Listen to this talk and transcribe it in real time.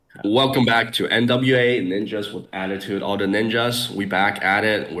Welcome back to NWA Ninjas with Attitude. All the ninjas, we back at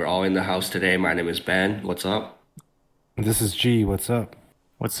it. We're all in the house today. My name is Ben. What's up? This is G. What's up?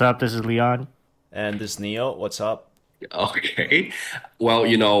 What's up? This is Leon. And this Neo, what's up? Okay.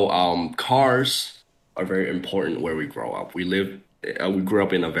 Well, cars are very important where we grow up. We grew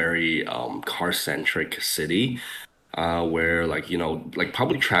up in a very car-centric city, where like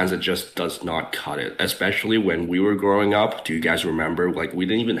public transit just does not cut it. Especially when we were growing up. Do you guys remember? Like we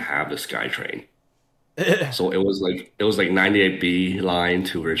didn't even have the SkyTrain. So it was like 98B line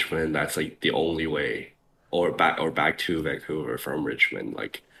to Richmond. That's like the only way, or back to Vancouver from Richmond.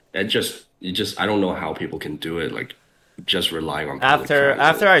 Like it just you just I don't know how people can do it. Like just relying on public After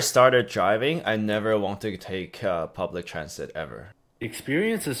transit. I started driving, I never want to take public transit ever. The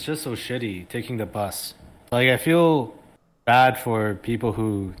experience is just so shitty taking the bus. Like I feel bad for people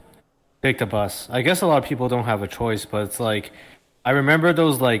who take the bus. I guess a lot of people don't have a choice, but it's like I remember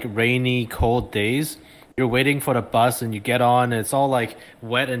those like rainy, cold days. You're waiting for the bus and you get on and it's all like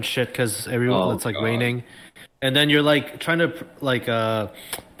wet and shit because everyone Oh it's like God. raining. And then you're like trying to like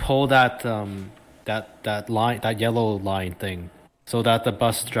pull that that line, that yellow line thing so that the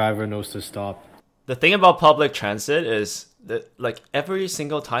bus driver knows to stop. The thing about public transit is that like every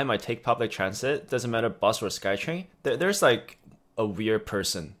single time I take public transit, doesn't matter bus or SkyTrain, there's like a weird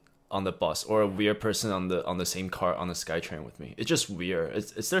person on the bus or a weird person on the same car on the SkyTrain with me. It's just weird.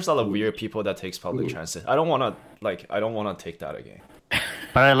 It's there's a lot of weird people that takes public transit. I don't wanna take that again.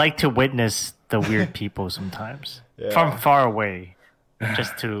 But I like to witness the weird people sometimes from Yeah. far away,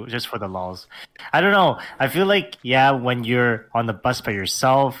 just for the laws. I don't know. I feel like when you're on the bus by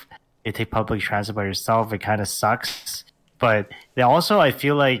yourself, you take public transit by yourself, it kind of sucks. But then also, I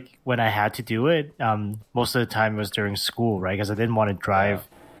feel like when I had to do it, most of the time it was during school, right? Because I didn't want to drive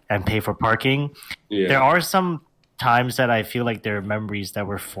and pay for parking. There Yeah. are some times that I feel like there are memories that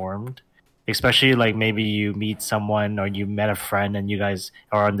were formed, especially like maybe you meet someone or you met a friend and you guys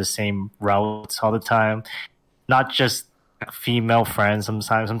are on the same routes all the time. Not just female friends,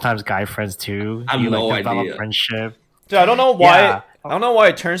 sometimes guy friends too. I have You like no develop idea. friendship. Dude, I don't know why Yeah. I don't know why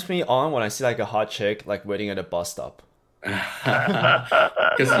it turns me on when I see like a hot chick like waiting at a bus stop.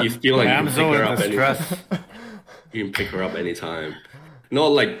 Because you feel like you can pick Damsel her in up anytime. distress. You can pick her up anytime. No,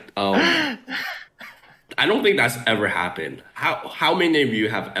 like I don't think that's ever happened. How many of you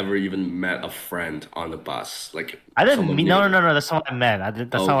have ever even met a friend on the bus? Like I didn't someone mean near no, you? that's not what I meant.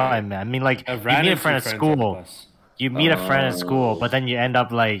 That's not what Okay. I meant. I mean like I've you ran meet a into friend at friends on the school. bus. You meet a friend at school, Oh, but then you end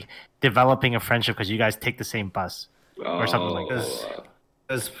up like developing a friendship because you guys take the same bus or something like that. oh,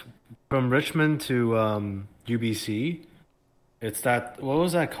 As from Richmond to UBC, it's that what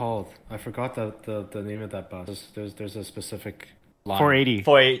was that called? I forgot the name of that bus. There's a specific line. 480.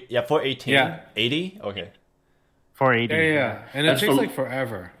 418? Yeah. 80? Okay. 480. Yeah. And it That's takes from like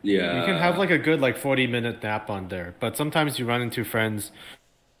forever. You can have yeah. like a good like 40-minute nap on there, but sometimes you run into friends,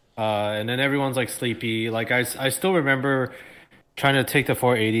 and then everyone's like sleepy. Like I still remember trying to take the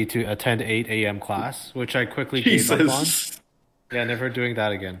 480 to attend 8 a.m. class, which I quickly gave up on. Jesus. Yeah, never doing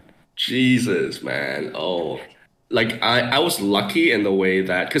that again. Jesus, man. Oh. Like I was lucky in the way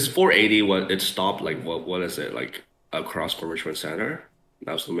that because 480 it stopped like what is it? Like across from Richmond Center?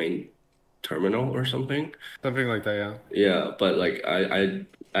 That was the main terminal or something. Something like that, yeah. Yeah, but like I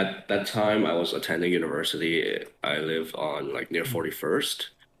at that time I was attending university. I live on like near 41st.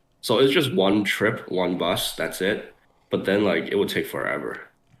 So it's just one trip, one bus, that's it. But then like it would take forever.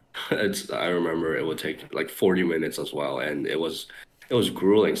 I remember it would take like 40 minutes as well, and it was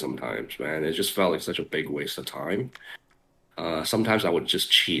grueling sometimes, man. It just felt like such a big waste of time. Sometimes I would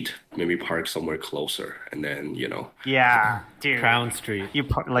just cheat, maybe park somewhere closer, and then Yeah, dude. Crown Street. You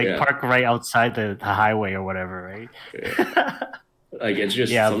yeah, park right outside the highway or whatever, right? yeah. Like it's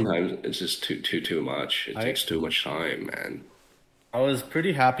just Yeah. sometimes it's just too much. It I takes too much time, man. I was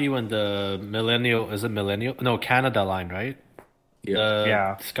pretty happy when the Millennial is it Millennial? No, Canada line, right? Yeah. The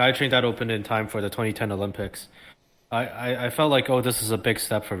Yeah. SkyTrain that opened in time for the 2010 Olympics. I felt like, oh, this is a big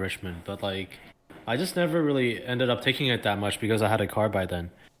step for Richmond, but like I just never really ended up taking it that much because I had a car by then.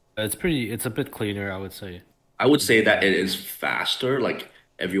 It's a bit cleaner, I would say. I would say that it is faster. Like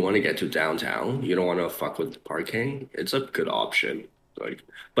if you want to get to downtown, you don't want to fuck with parking. It's a good option. Like,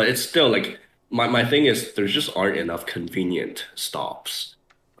 but it's still like my thing is there's just aren't enough convenient stops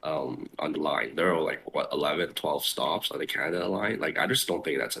on the line. There are like what 11, 12 stops on the Canada line. Like I just don't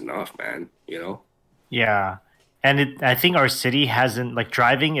think that's enough, man. You know? Yeah. And I think our city hasn't like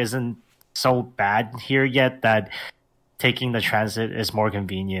driving isn't so bad here yet that taking the transit is more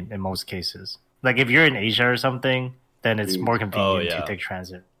convenient in most cases. Like if you're in Asia or something, then it's Mm. more Oh convenient to yeah. take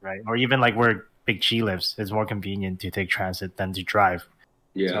transit, right? Or even like where Big Chi lives, it's more convenient to take transit than to drive.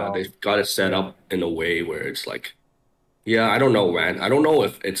 Yeah, So they've got it set Yeah. up in a way where it's like, yeah, I don't know, man. I don't know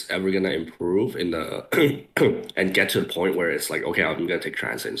if it's ever gonna improve in the and get to the point where it's like, okay, I'm gonna take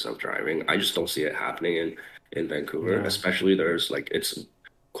transit instead of driving. I just don't see it happening in Vancouver, No. especially there's like it's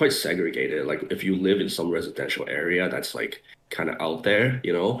quite segregated. Like if you live in some residential area that's like kind of out there,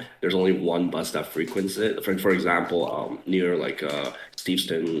 there's only one bus that frequents it. For example, near like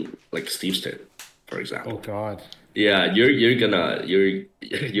Steveston, for Oh example. God. Yeah, you're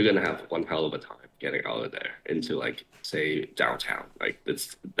gonna have one hell of a time getting out of there into like say downtown. Like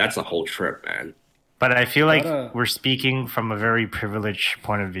that's a whole trip, man. but I feel like Gotta we're speaking from a very privileged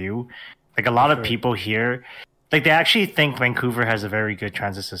point of view. Like a for lot of sure. people here, like they actually think Vancouver has a very good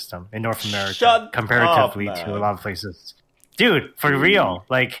transit system in North America Shut up, comparatively to a man. lot of places. Dude, for real,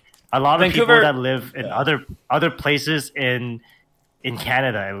 like a lot of people Vancouver, that live in yeah, other places in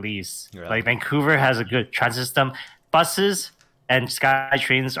Canada at least. yeah. Like Vancouver has a good transit system. Buses and sky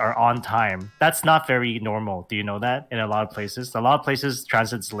trains are on time. That's not very normal. Do you know that? In a lot of places. A lot of places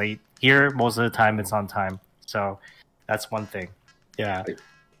transit's late. Here most of the time it's on time. So that's one thing. Yeah.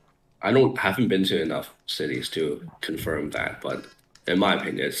 I don't haven't been to enough cities to confirm that, but in my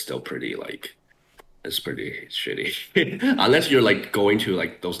opinion, it's still pretty like it's pretty shitty. Unless you're like going to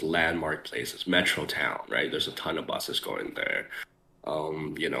like those landmark places, Metro Town, right? There's a ton of buses going there.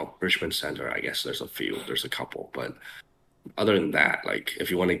 Richmond Center, I guess there's a couple, but other than that, like if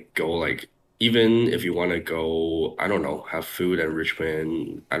you want to go like even if you want to go, I don't know, have food in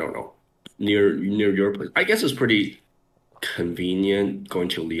Richmond, I don't know, near your place. I guess it's pretty convenient going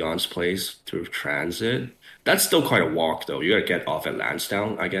to Leon's place through transit. That's still quite a walk though. You gotta get off at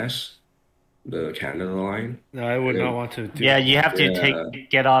Lansdowne, I guess, the Canada line. No, I would And not then, want to do Yeah, that. you have to yeah,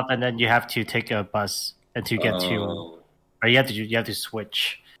 get off and then you have to take a bus and to get to uh, or you have to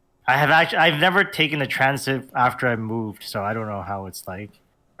switch. I've never taken a transit after I moved, so I don't know how it's like,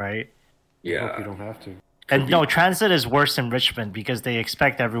 right? Hope you yeah, don't have to. could And no, be. transit is worse in Richmond because they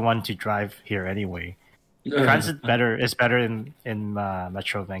expect everyone to drive here anyway. Transit is better in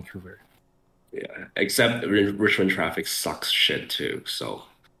Metro Vancouver. Yeah, except Richmond traffic sucks shit too. So,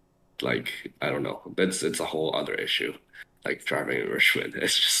 like, I don't know. It's a whole other issue. Like driving in Richmond,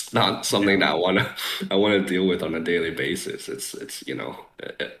 it's just not something Yeah. that I wanna deal with on a daily basis. It's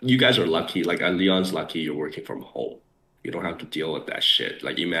you guys are lucky. Like Leon's lucky you're working from home. You don't have to deal with that shit.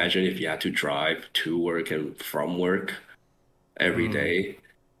 Like imagine if you had to drive to work and from work every Mm. day.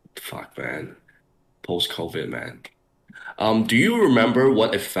 Fuck, man. Post-COVID, man. Do you remember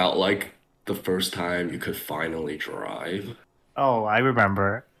what it felt like the first time you could finally drive? Oh, I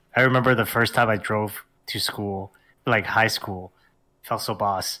remember. I remember the first time I drove to school, like high school. Felt so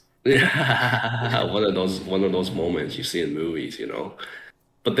boss. Yeah, one of those moments you see in movies.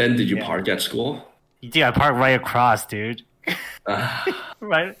 But then did you Yeah. park at school? Dude, I parked right across, dude. Ah,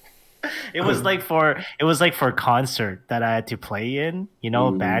 Right. It was like for a concert that I had to play in,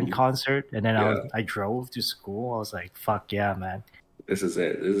 a band mm, concert, and then yeah, I drove to school. I was like, "Fuck yeah, man!" this is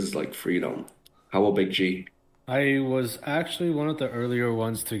it. This is like freedom. How about Big G? I was actually one of the earlier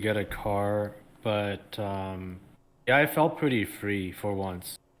ones to get a car, but yeah, I felt pretty free for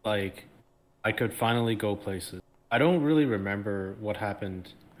once. Like I could finally go places. I don't really remember what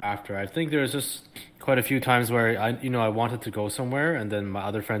happened after. I think there was just quite a few times where I wanted to go somewhere and then my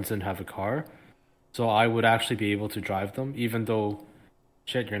other friends didn't have a car. So I would actually be able to drive them, even though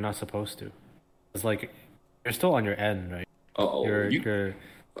shit, you're not supposed to. It's like you're still on your end, right? Uh-oh, You're you you're you're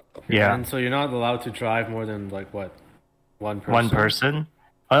Yeah, and so you're not allowed to drive more than like what, one one person, person,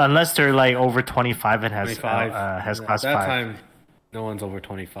 unless they're like over 25 and has 25. has And at class that five. time, no one's over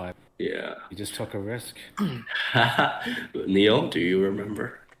 25. yeah. You just took a risk. Neil, do you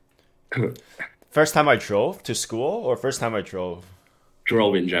remember? First time I drove to school or first time I drove?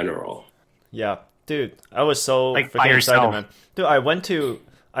 Drove in general. Yeah, dude, I was so Like by freaking excited, yourself. man. Dude,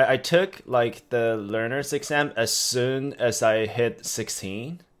 I took like the learner's exam as soon as I hit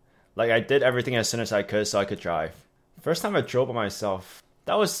 16. Like I did everything as soon as I could so I could drive. First time I drove by myself.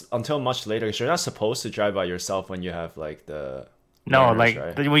 That was until much later. 'Cause you're not supposed to drive by yourself when you have like the No, learners,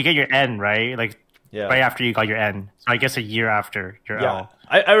 like right? we get your N, right? Like Yeah. right after you got your N. So I guess a year after your Yeah. L.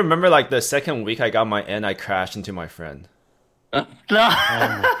 I remember like the second week I got my N, I crashed into my friend.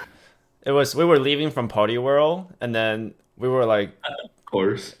 No. We were leaving from Party World and then we were like Of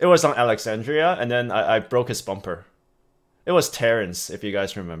course. it was on Alexandria and then I broke his bumper. It was Terrence, if you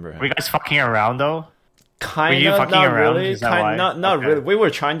guys remember Were him. you guys fucking around though? Kind you of, fucking not around? really. Is that why? Not Okay. really. We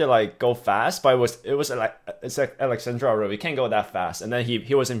were trying to like go fast, but it was like it's like Alexandra Road. We can't go that fast. And then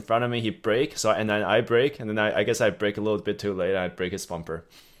he was in front of me. He braked, and then I brake, and then I guess I brake a little bit too late. And I break his bumper.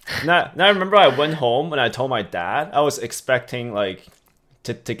 Now I remember I went home and I told my dad I was expecting like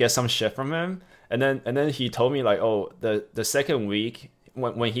to get some shit from him. And then he told me like, oh, the second week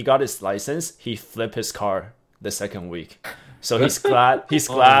when he got his license, he flipped his car the second week. So he's glad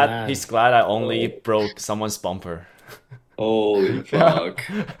man. he's glad I only broke someone's bumper. Holy fuck.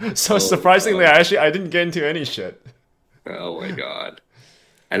 So surprisingly, I didn't get into any shit. Oh my god.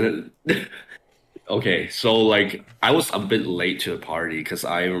 And then, okay, so like I was a bit late to the party because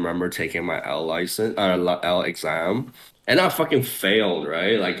I remember taking my L license, L exam, and I fucking failed,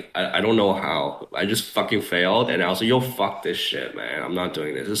 right? Like I don't know how. I just fucking failed, and I was like, yo, fuck this shit, man. I'm not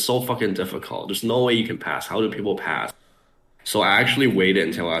doing this. It's so fucking difficult. There's no way you can pass. How do people pass? So I actually waited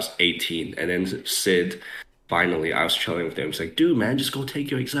until I was 18, and then Sid, finally, I was chilling with him. He's like, dude, man, just go take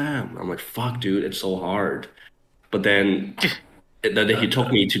your exam. I'm like, fuck, dude, it's so hard. But then he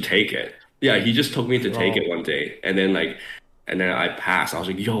took me to take it. Yeah, he just took me to take it one day, and then I passed. I was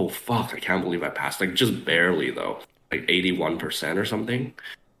like, yo, fuck, I can't believe I passed. Like, just barely though, like 81% or something.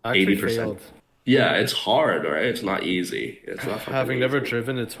 I actually 80%. failed. Yeah, it's hard, right? It's not easy. It's not fucking Having never easy.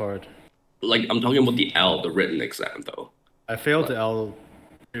 driven, it's hard. Like, I'm talking about the L, the written exam, though. I failed the L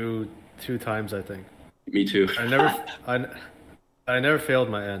two times, I think. Me too. I never failed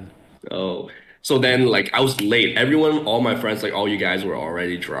my N. Oh, so then like I was late. Everyone, all my friends, like all you guys were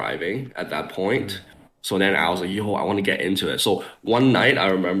already driving at that point. So then I was like, yo, I want to get into it. So one night I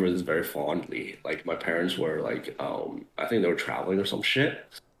remember this very fondly. Like my parents were like, I think they were traveling or some shit.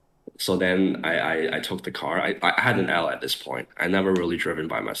 So then I took the car. I had an L at this point. I never really driven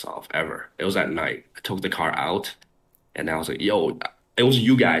by myself ever. It was at night. I took the car out, and I was like, yo, it was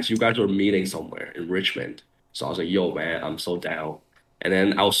you guys. You guys were meeting somewhere in Richmond. So I was like, yo, man, I'm so down. And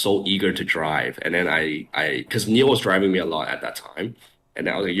then I was so eager to drive. And then because Neil was driving me a lot at that time. And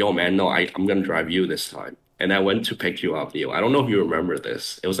I was like, yo, man, no, I'm going to drive you this time. And I went to pick you up, Neil. I don't know if you remember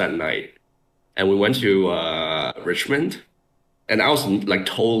this. It was at night. And we went to Richmond. And I was like,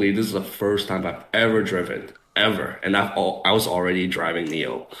 totally, this is the first time I've ever driven, ever. And I was already driving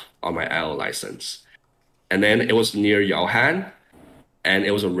Neil on my L license. And then it was near Yalhan, and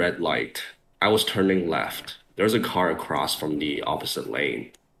it was a red light. I was turning left. There's a car across from the opposite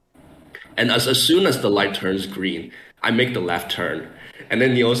lane. And as soon as the light turns green, I make the left turn. And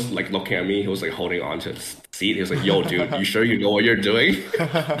then Neil's like looking at me. He was like holding on to his seat. He was like, yo, dude, you sure you know what you're doing?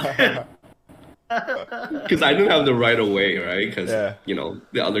 Because I didn't have the right of way, right? Because,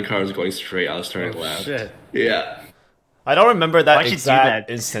 the other car was going straight. I was turning left. Shit. Yeah. I don't remember that Why'd you do exact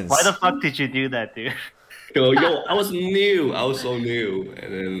that? instance. Why the fuck did you do that, dude? Yo, I was new. I was so new.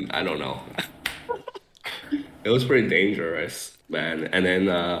 And then, I don't know. It was pretty dangerous, man. And then,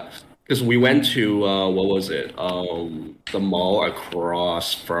 because we went to, what was it? The mall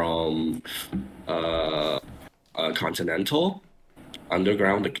across from Continental,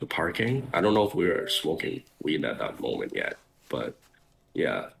 underground, like the parking. I don't know if we were smoking weed at that moment yet, but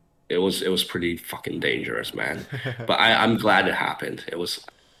yeah, it was pretty fucking dangerous, man. But I'm glad it happened.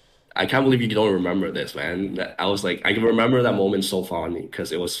 I can't believe you don't remember this, man. I was like, I can remember that moment so fondly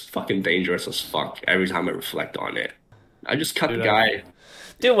because it was fucking dangerous as fuck every time I reflect on it. I just cut the guy.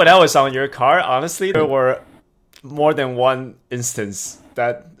 Dude, when I was on your car, honestly, there were more than one instance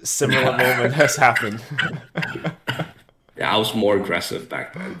that similar moment has happened. Yeah, I was more aggressive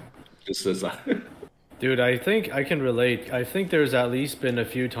back then. Just as Dude, I think I can relate. I think there's at least been a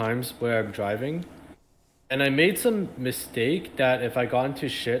few times where I'm driving and I made some mistake that if I got into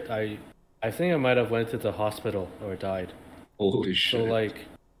shit, I think I might have went to the hospital or died. holy shit. So like,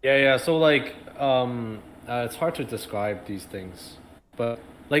 yeah. So like, it's hard to describe these things, but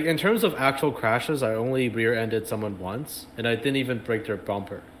like in terms of actual crashes, I only rear-ended someone once, and I didn't even break their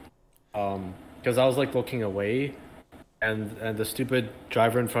bumper, because I was like looking away, and the stupid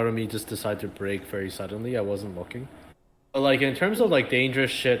driver in front of me just decided to brake very suddenly. I wasn't looking. But like in terms of like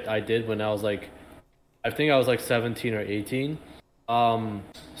dangerous shit I did when I was like, I think I was like 17 or 18.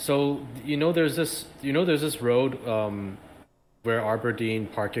 So there's this road where Aberdeen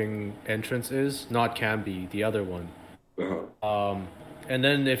parking entrance is, not Canby, the other one. Uh-huh. And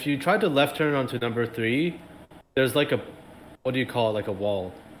then if you try to left turn onto number 3, there's like what do you call it? Like a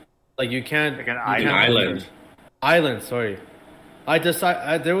wall. Like you can't. Like an An island. Island, sorry.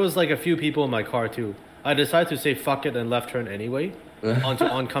 There was like a few people in my car too. I decided to say fuck it and left turn anyway onto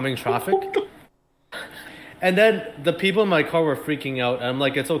oncoming traffic. And then the people in my car were freaking out, and I'm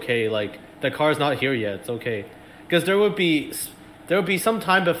like, it's okay, like the car's not here yet, it's okay, because there would be some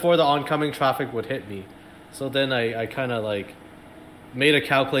time before the oncoming traffic would hit me. So then I kind of like made a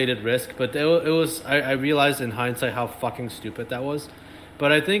calculated risk, but it was I realized in hindsight how fucking stupid that was.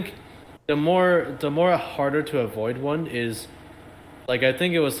 But I think the more harder to avoid one is, like, I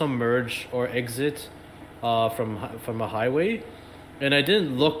think it was some merge or exit from a highway, and I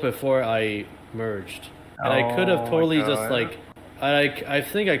didn't look before I merged, and I could have Oh my totally just God. like, I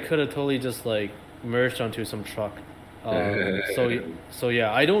think I could have totally just like merged onto some truck. So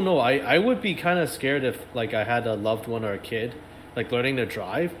yeah, I don't know. I would be kind of scared if like I had a loved one or a kid, like learning to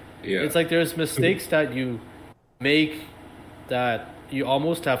drive. Yeah. It's like there's mistakes that you make that you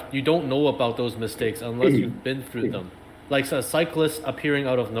don't know about those mistakes unless you've been through them. Like a cyclist appearing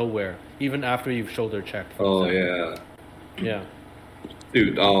out of nowhere, even after you've shoulder checked. Oh yeah. Yeah.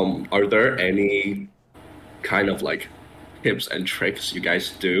 Dude, are there any kind of like tips and tricks you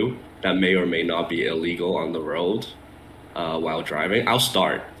guys do that may or may not be illegal on the road while driving? I'll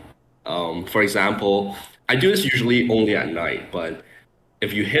start. For example, I do this usually only at night, but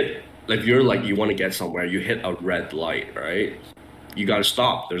if you hit, like you're like you want to get somewhere, you hit a red light, right? You gotta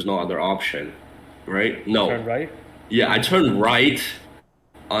stop. There's no other option, right? No. Turn right. Yeah, I turn right.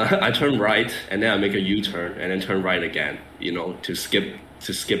 I turn right, and then I make a U-turn, and then turn right again. You know, to skip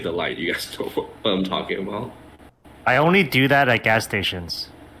the light. You guys know what I'm talking about? I only do that at gas stations.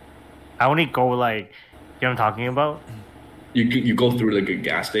 I only go like, you know what I'm talking about? You go through like a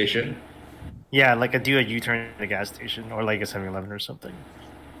gas station. Yeah, like I do a U-turn at a gas station or like a 7-Eleven or something.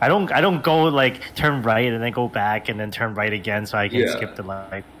 I don't go like turn right and then go back and then turn right again so I can Yeah. skip the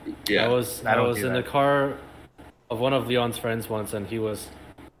light. Yeah. I I don't was do in that. the car of one of Leon's friends once, and he was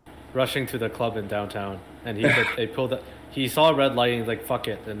rushing to the club in downtown, and they pulled up. He saw a red light, and he's like, "Fuck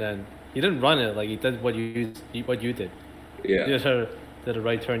it," and then he didn't run it. Like he did what you did. Yeah. He did a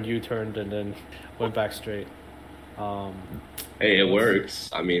right turn, U-turned, and then went back straight. Um, Hey, it works.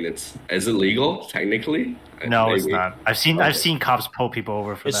 I mean, is it legal technically? No, it's Maybe. not. I've seen cops pull people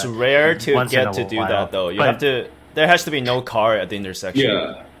over for It's that. rare to Once in get a to do while. that though. You But- have to. There has to be no car at the intersection.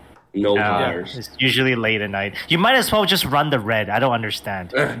 Yeah. No cars. It's usually late at night. You might as well just run the red. I don't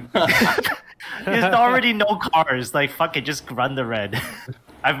understand. There's already no cars. Like fuck it, just run the red.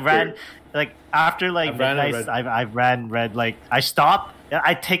 I've ran like after like I've ran a midnight. red. I've ran red. Like I stop.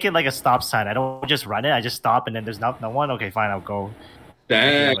 I take it like a stop sign. I don't just run it. I just stop and then there's no one. Okay, fine. I'll go.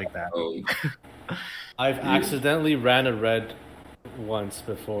 Damn. like that. I've accidentally ran a red once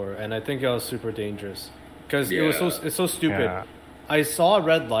before, and I think it was super dangerous because it's so stupid. Yeah. I saw a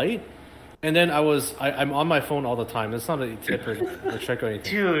red light, and then I'm on my phone all the time. It's not a tip or a trick or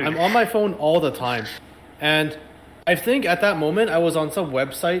anything. Dude. I'm on my phone all the time, and I think at that moment I was on some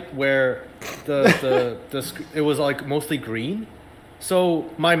website where it was like mostly green, so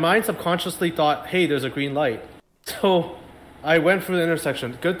my mind subconsciously thought, "Hey, there's a green light," so I went through the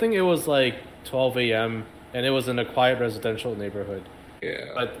intersection. Good thing it was like 12 a.m. and it was in a quiet residential neighborhood. Yeah.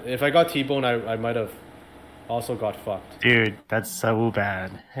 But if I got T-boned, I might have also got fucked. Dude, that's so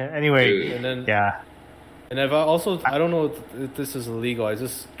bad. Anyway, Dude. And then yeah. and if I don't know if this is illegal. I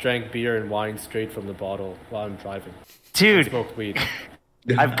just drank beer and wine straight from the bottle while I'm driving. Dude, Smoked weed.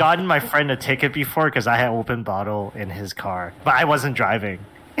 I've gotten my friend a ticket before because I had open bottle in his car, but I wasn't driving.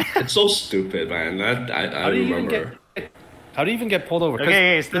 It's so stupid, man. That I How do you even remember. How do you even get pulled over? 'Cause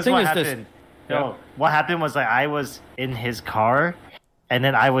Okay, so the this is thing what is happened. Yeah. No, what happened was like I was in his car, and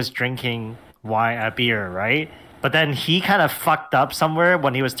then I was drinking beer, right? But then he kind of fucked up somewhere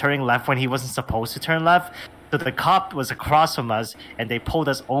when he was turning left when he wasn't supposed to turn left. So the cop was across from us, and they pulled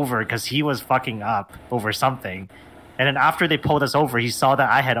us over because he was fucking up over something. And then after they pulled us over, he saw that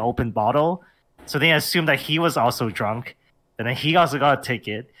I had an open bottle, so they assumed that he was also drunk, and then he also got a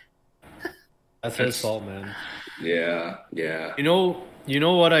ticket. That's his fault, man. Yeah. Yeah. You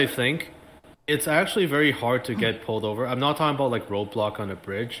know what I think? It's actually very hard to get pulled over. I'm not talking about like roadblock on a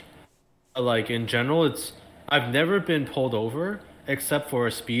bridge. But, like in general, I've never been pulled over except for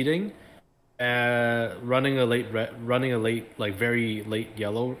speeding, running a late like very late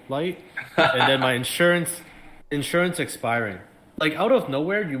yellow light, and then my insurance expiring. Like out of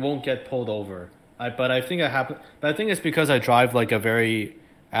nowhere, you won't get pulled over. But I think it's because I drive like a very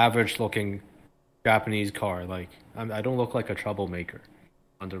average looking Japanese car. Like I don't look like a troublemaker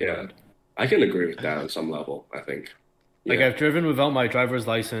on the Yeah. road. I can agree with that on some level, I think. Like Yeah. I've driven without my driver's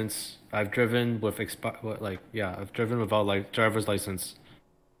license. I've driven with I've driven without like driver's license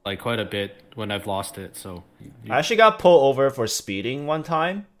like quite a bit when I've lost it. So I actually got pulled over for speeding one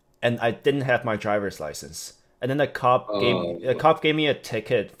time, and I didn't have my driver's license. And then the cop gave me a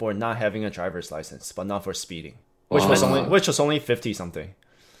ticket for not having a driver's license, but not for speeding, which was only 50 something.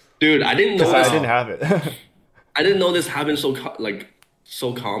 Dude, I didn't know Because I this. didn't have it. I didn't know this happened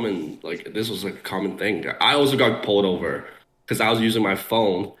so common. Like this was like a common thing. I also got pulled over because I was using my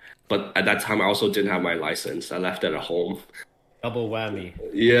phone, but at that time I also didn't have my license. I left it at home. double whammy.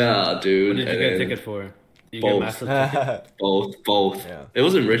 Yeah, dude. What did you and get a then ticket for? You both. get a massive ticket? Both. Yeah. It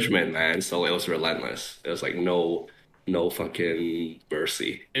was in Richmond, man. So it was relentless. It was like no no fucking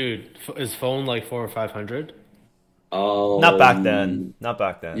mercy. Dude, is phone like 4 or 500? Not back then. Not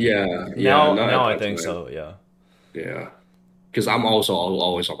back then. Yeah, yeah, Now, not now I at that think time. so. Yeah. Yeah, because I'm also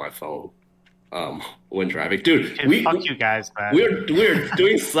always on my phone when driving. Dude, Dude, fuck you guys, man. we're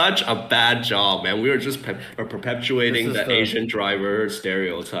doing such a bad job, man. We are just This perpetuating is the the Asian driver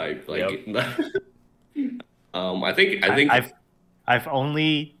stereotype. Yep. Like, I think I've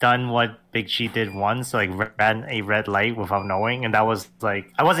only done what Big Chi did once, like ran a red light without knowing, and that was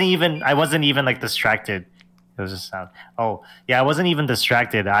like I wasn't even like distracted. It was just sound. Oh yeah, I wasn't even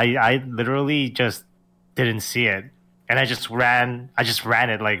distracted. I literally just didn't see it, and I just ran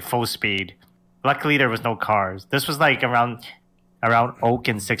it like full speed. Luckily, there was no cars. This was like around Oak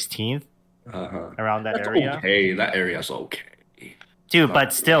and 16th, around that that's area. okay. That area's okay. Dude,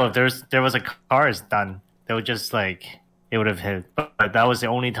 but still, if there was a car is done, they would just like it would have hit. But that was the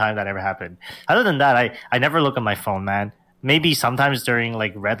only time that ever happened. Other than that, I never look at my phone, man. Maybe sometimes during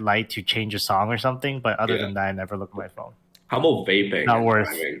like red light to change a song or something, but other Yeah. than that, I never look at my phone. How about vaping Not and worth.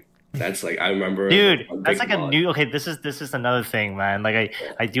 driving? That's like I remember, Dude, a that's big like a mod. new. Okay, this is another thing, man. Like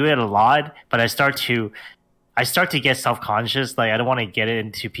I do it a lot, but I start to get self conscious. Like I don't want to get it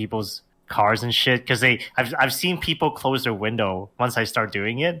into people's cars and shit because I've seen people close their window once I start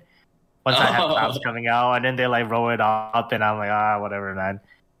doing it. Once I have clouds coming out, and then they like roll it up, and I'm like, whatever, man.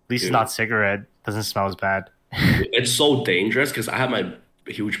 At least it's Dude. not cigarette. Doesn't smell as bad. It's so dangerous because I have my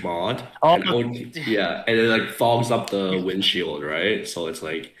huge mod, Oh, and yeah, and it like fogs up the windshield, right? So it's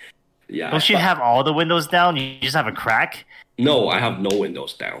like, yeah. don't you have all the windows down? You just have a crack. No, I have no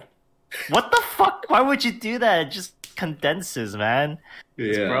windows down. What the fuck? Why would you do that? It just condenses, man.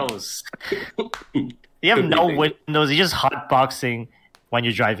 It's Yeah. gross. You have Could be no dangerous. windows. You're just hotboxing when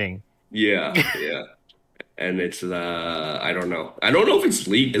you're driving. Yeah, yeah. And it's I don't know. I don't know if it's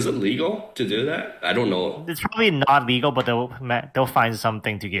legal. Is it legal to do that? I don't know. It's probably not legal, but they'll find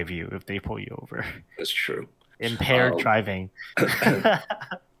something to give you if they pull you over. That's true. Impaired Um, driving.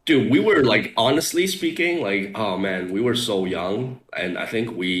 Dude, we were like, honestly speaking, like, oh man, we were so young, and I think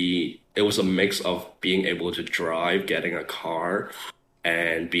it was a mix of being able to drive, getting a car,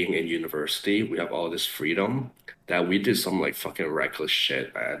 and being in university. We have all this freedom that we did some like fucking reckless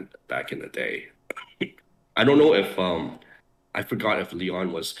shit, man, back in the day. I don't know if I forgot if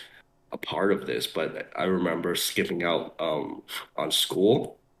Leon was a part of this, but I remember skipping out on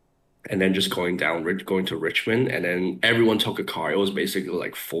school and then just going to Richmond, and then everyone took a car. It was basically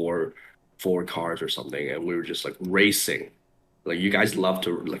like four cars or something, and we were just like racing. Like you guys love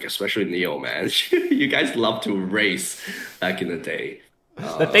to like, especially Neo, man. You guys love to race back in the day.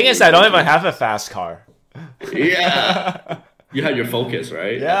 The thing is, I don't even have a fast car. Yeah, you had your Focus,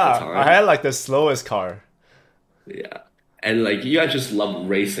 right? At Yeah, the I time. had like the slowest car. Yeah. And like you guys just love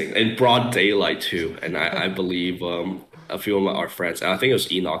racing in broad daylight too. And I believe a few of our friends, and I think it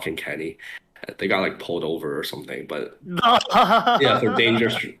was Enoch and Kenny, they got like pulled over or something. But yeah, for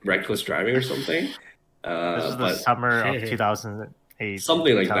dangerous, reckless driving or something. This is the But summer of 2008.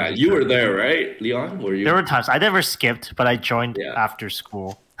 something like that. You were there, right, Leon? Were you? There were times I never skipped, but I joined Yeah. after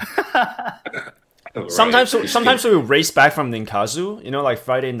school. Right. Sometimes we race back from Ninkazu, like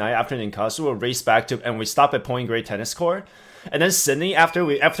Friday night after Ninkazu, we'll race back to and we stop at Point Grey Tennis Court. And then Sydney, after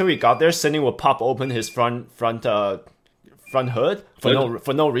we got there, Sydney will pop open his front hood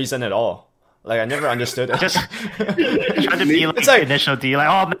for no reason at all. Like I never understood it. Just trying to be like, It's like- initial D, like,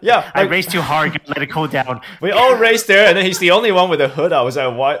 oh man, Yeah, I like- raced too hard, gotta let it cool down. We all raced there, and then he's the only one with a hood. I was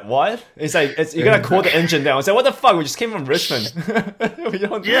like, "What? What?" He's like, "You gotta cool the engine down." I was like, "What the fuck? We just came from Richmond. we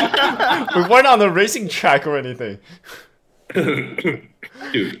don't. We weren't on the racing track or anything."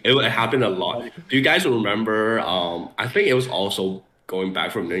 Dude, it happened a lot. Do you guys remember? I think it was also going back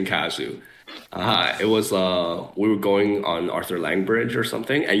from Ninkasi. It was we were going on Arthur Lang Bridge or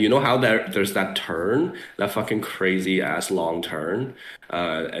something, and you know how there's that turn, that fucking crazy ass long turn,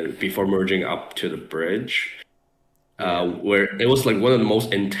 and before merging up to the bridge, where it was like one of the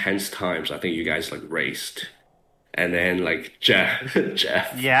most intense times I think you guys like raced, and then like Jeff,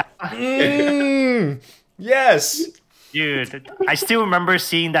 Yeah, Yes. dude, I still remember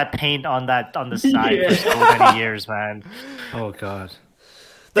seeing that paint on the side for so many years, man. Oh god.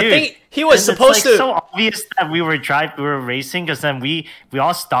 The Dude, thing he was and supposed it's to. like so obvious that we were racing because then we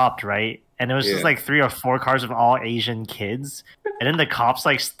all stopped, right? And it was just Yeah. like 3 or 4 cars of all Asian kids, and then the cops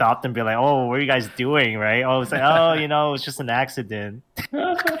like stopped and be like, "Oh, what are you guys doing?" Right? Oh, it's like, "Oh, it was just an accident."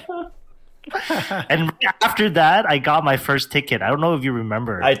 And right after that, I got my first ticket. I don't know if you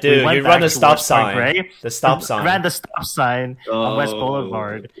remember. I do. went You back run the to stop West Park, sign. right? The stop I sign. ran the stop sign on West Oh,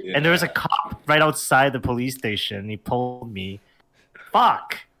 Boulevard, and there was a cop right outside the police station. He pulled me.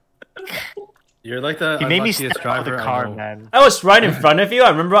 Fuck. You're like the He made me unluckiest step out of the driver I car, know. man. I was right in front of you. I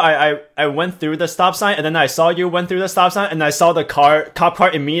remember I went through the stop sign, and then I saw you went through the stop sign, and I saw the cop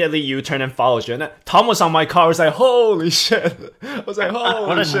car immediately U-turn and followed you. And then Tom was on my car. I was like, holy shit! I was like, holy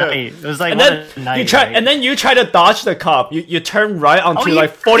What a shit! night! It was like And what then a night. you try, right? and then you try to dodge the cop. You turn right onto you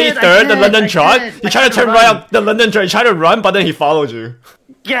like did, I 43rd, the did, London I Drive. did. You I try to tried to turn right run. on the London Drive. You try to run, but then he followed you.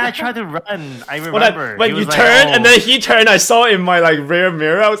 Yeah, I tried to run. I When, remember. when He you was turned like, and then he turned, I saw in my like rear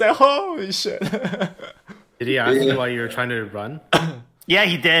mirror. I was like, holy shit! Did he ask you why you were trying to run? yeah,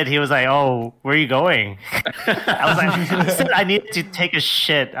 he did. He was like, "Oh, where are you going?" I was like, I said I needed to take a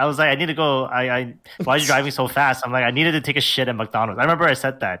shit. I was like, I need to go. Why are you driving so fast? I'm like, I needed to take a shit at McDonald's. I remember I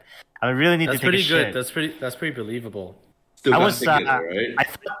said that. I really need That's to take pretty a good. shit. That's pretty believable. Still I got was, tickets,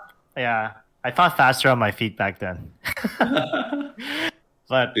 right? I thought faster on my feet back then.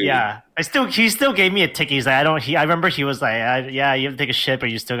 But Dude. yeah, he still gave me a ticket. He's like, I remember he was like, yeah, you have to take a shit, but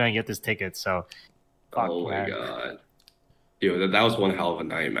you're still gonna get this ticket. So, fuck, Oh my man. god. Dude, that was one hell of a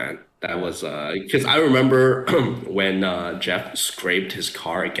night, man. That was because I remember when Jeff scraped his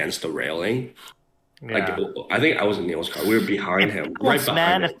car against the railing. Like Yeah. I think I was in Neil's car. We were behind him, right Bounced, man,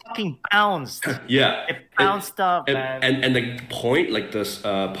 behind him. it fucking bounced. Yeah. It bounced up, and, man. and the point, like this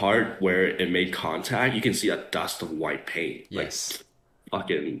part where it made contact, you can see a dust of white paint. Yes. Like,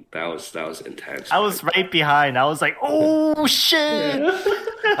 fucking, that was intense. I was right behind. I was like, oh shit.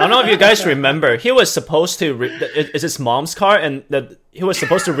 I don't know if you guys remember. He was supposed to. It's his mom's car, and he was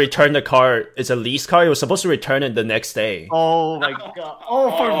supposed to return the car. It's a lease car. He was supposed to return it the next day. Oh my god.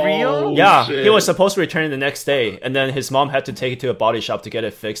 Oh, for real? Yeah, shit. he was supposed to return it the next day, and then his mom had to take it to a body shop to get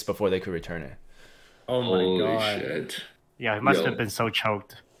it fixed before they could return it. Oh my Holy god. shit. Yeah, he must Yo. have been so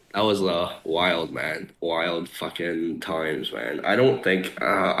choked. That was wild, man. Wild fucking times, man. I don't think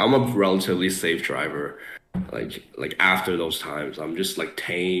I'm a relatively safe driver. Like after those times, I'm just like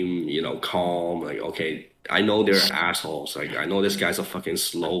tame, calm. Like, okay, I know they're assholes. Like, I know this guy's a fucking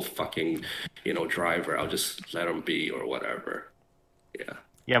slow fucking, driver. I'll just let him be or whatever. Yeah.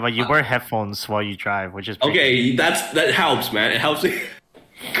 Yeah, but you wear headphones while you drive, which is pretty- Okay, that helps, man. It helps me.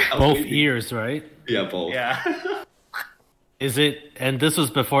 Both ears, right? Yeah, both. Yeah. Is it? And this was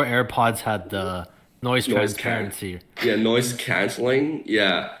before AirPods had the noise Noise transparency. Yeah, noise canceling.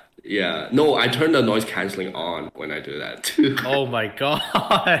 Yeah. Yeah. No, I turn the noise canceling on when I do that too. Oh my god.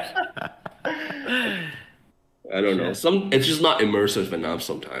 I don't know. It's just not immersive enough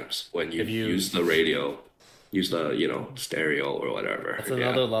sometimes when you, If you- use the radio, use the, stereo or whatever. That's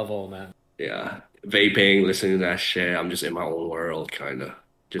another level, man. Yeah. Vaping, listening to that shit. I'm just in my own world, kind of.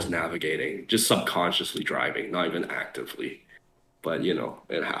 Just navigating, just subconsciously driving, not even actively. But,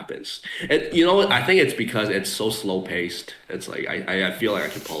 it happens. And, I think it's because it's so slow paced. It's like, I feel like I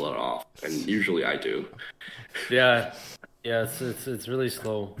can pull it off. And usually I do. Yeah. Yeah, it's really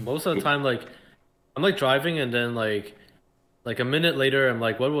slow. Most of the time, like, I'm like driving and then like a minute later, I'm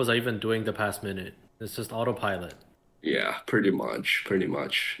like, what was I even doing the past minute? It's just autopilot. Yeah, pretty much. Pretty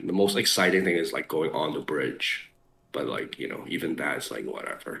much. The most exciting thing is like going on the bridge. But like, even that's like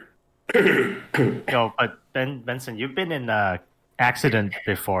whatever. Yo, but Benson, you've been in a accident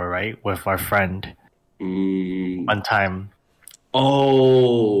before, right? With our friend Mm, one time.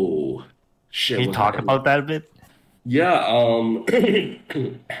 oh shit. Can you what talk happened? about that a bit? Yeah,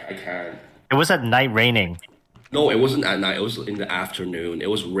 I can. It was at night raining, No, it wasn't at night. It was in the afternoon. It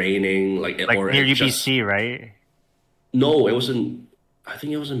was raining, like like or near it UBC, right? No, it wasn't. I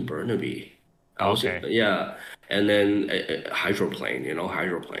think it was in Burnaby. I was in- Okay. yeah, and then hydroplane.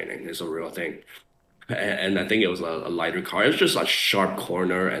 Hydroplaning is a real thing. And I think it was a lighter car. It was just a sharp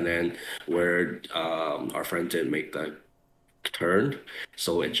corner, and then where our friend didn't make the turn,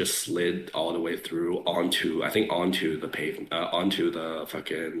 so it just slid all the way through onto the pavement, onto the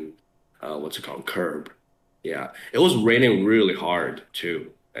fucking what's it called, curb. Yeah, it was raining really hard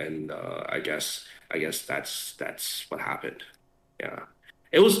too, and I guess that's what happened. Yeah.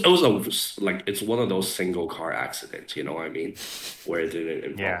 It's one of those single car accidents, you know what I mean? Where it didn't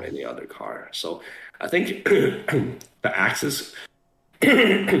involve Yeah. any other car. So I think the axis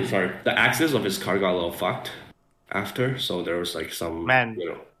sorry, the axis of his car got a little fucked after, so there was like some Man.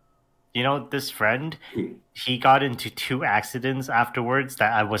 You know, this friend, he got into 2 accidents afterwards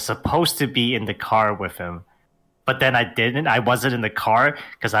that I was supposed to be in the car with him. But then I didn't. I wasn't in the car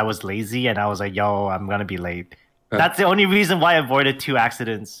because I was lazy and I was like, yo, I'm going to be late. That's the only reason why I avoided 2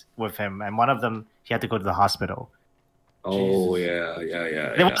 accidents with him. And one of them, he had to go to the hospital. Oh Jesus.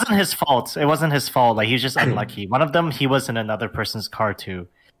 yeah. It wasn't his fault. It wasn't his fault. Like, he was just unlucky. One of them, he was in another person's car too.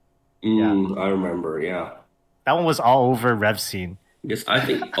 I remember, yeah. That one was all over Rev Scene. Yes, I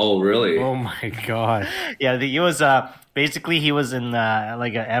think. Oh, really? Oh my god. Yeah, he was basically he was in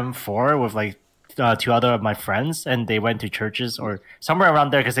like a M4 with like two other of my friends, and they went to churches or somewhere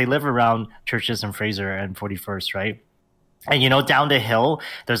around there because they live around churches in Fraser and 41st, right? And down the hill,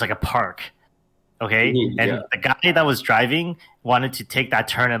 there's like a park. Okay. And the guy that was driving wanted to take that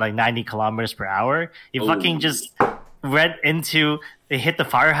turn at like 90 kilometers per hour. He fucking just they hit the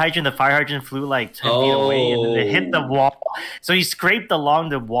fire hydrant. The fire hydrant flew like 10 feet away and they hit the wall. So he scraped along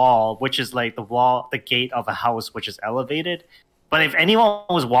the wall, which is like the gate of a house, which is elevated. But if anyone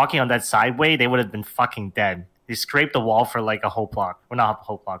was walking on that sideway, they would have been fucking dead. He scraped the wall for like a whole block. Well, not a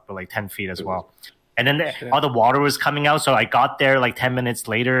whole block, but like 10 feet as well. And then all the water was coming out. So I got there like 10 minutes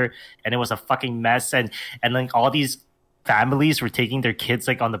later and it was a fucking mess. And like all these families were taking their kids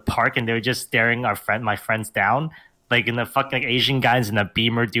like on the park and they were just staring my friends down. Like in the fucking like, Asian guys in a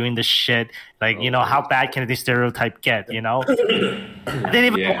Beamer doing this shit. Like, how bad can this stereotype get, I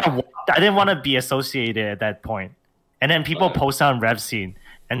didn't want to be associated at that point. And then people post on RevScene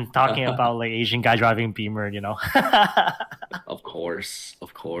and talking about like Asian guy driving Beamer, Of course.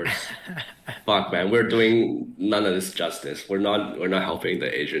 Fuck, man, we're doing none of this justice. We're not helping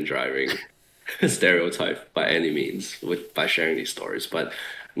the Asian driving stereotype by any means by sharing these stories. But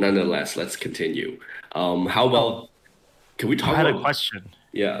nonetheless, let's continue. How about? Can we talk? I had a question.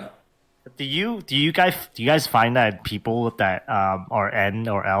 Yeah. Do you guys find that people that are N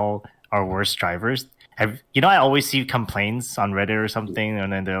or L are worse drivers? I always see complaints on Reddit or something,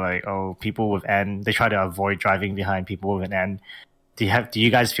 and then they're like, "Oh, people with N, they try to avoid driving behind people with an N." Do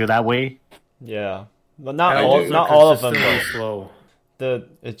you guys feel that way? Yeah, but not all of them. Slow.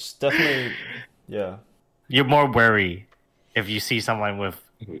 It's definitely You're more wary if you see someone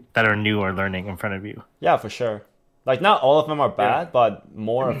that are new or learning in front of you. Yeah, for sure. Like not all of them are bad, but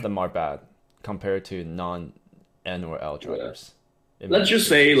more of them are bad compared to non-N or L drivers. Let's just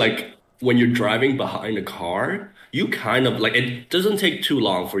say like, when you're driving behind a car, you kind of like it doesn't take too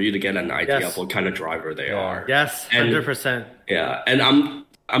long for you to get an idea of what kind of driver they are. Yes, 100%. Yeah, and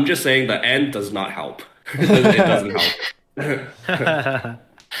I'm just saying the N does not help. It doesn't help.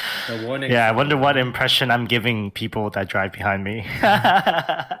 The warning. Yeah, I wonder what impression I'm giving people that drive behind me.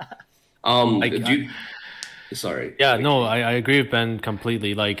 Sorry. Yeah, no, I agree with Ben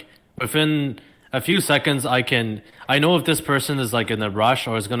completely. Like within a few seconds, I know if this person is like in a rush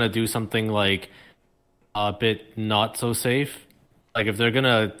or is gonna do something like a bit not so safe. Like if they're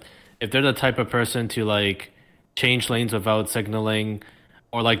the type of person to like change lanes without signaling,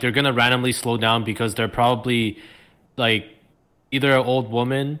 or like they're gonna randomly slow down because they're probably like either an old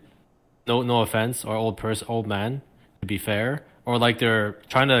woman, no offense, or old man, to be fair, or like they're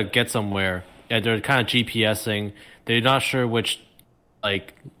trying to get somewhere and they're kind of GPSing. They're not sure which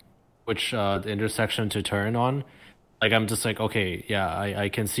intersection to turn on. Like I'm just like, okay, yeah, I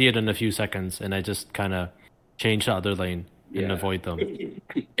can see it in a few seconds, and I just kind of change the other lane and avoid them.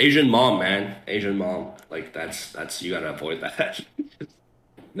 Asian mom, man, Asian mom, like that's you gotta avoid that.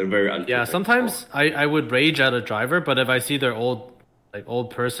 They're very unpredictable. Yeah, sometimes I would rage at a driver, but if I see their old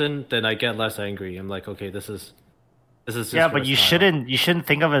person, then I get less angry. I'm like, okay, this is just yeah, but you shouldn't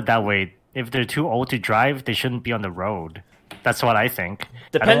think of it that way. If they're too old to drive, they shouldn't be on the road. That's what I think.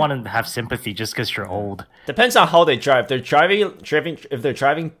 I don't want to have sympathy just because you're old. Depends on how they drive. If they're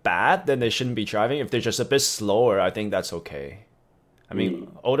driving bad, then they shouldn't be driving. If they're just a bit slower, I think that's okay. I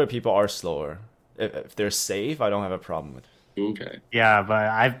mean, older people are slower. If they're safe, I don't have a problem with it. Okay. Yeah, but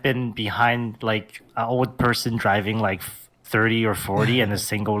I've been behind like an old person driving like 30 or 40 in a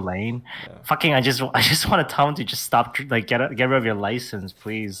single lane. Yeah. Fucking, I just want to tell them to just stop. Like, get rid of your license,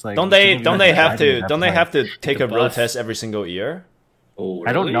 please. Like, don't they have to take a road test every single year? Oh, really?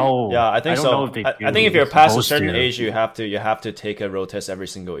 I don't know. Yeah, I think so. I think if you're past a certain age, you have to take a road test every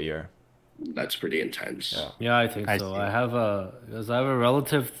single year. That's pretty intense. Yeah, I think so. I have a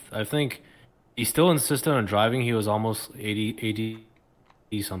relative. I think he still insisted on driving. He was almost 80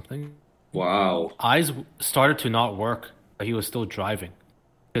 something. Wow. Eyes started to not work. He was still driving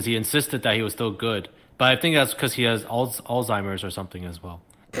because he insisted that he was still good. But I think that's because he has Alzheimer's or something as well.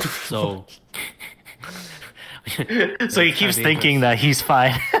 So, so he keeps thinking that he's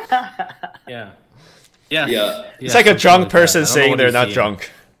fine. Yeah. It's like a drunk person saying they're not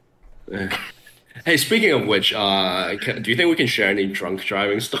drunk. Hey, speaking of which, do you think we can share any drunk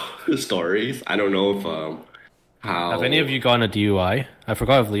driving stories? I don't know if how. Have any of you gotten a DUI? I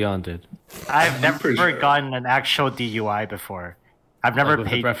forgot if Leon did. I've never gotten an actual DUI before. I've never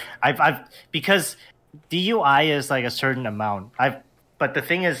paid. I've because DUI is like a certain amount. But the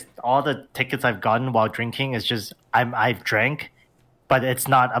thing is, all the tickets I've gotten while drinking is just I've drank, but it's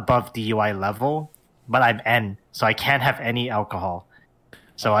not above DUI level. But I'm N, so I can't have any alcohol.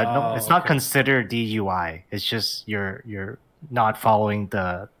 So it's not considered DUI. It's just you're not following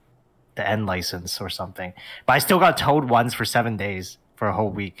the the N license or something. But I still got towed once for 7 days for a whole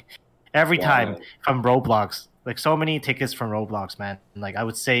week. Every time from Roblox, like so many tickets from Roblox, man. Like I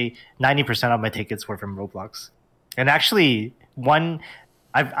would say 90% of my tickets were from Roblox. And actually,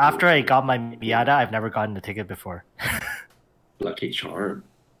 after I got my Miata, I've never gotten a ticket before. Lucky charm.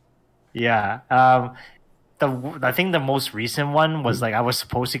 Yeah. I think the most recent one was like I was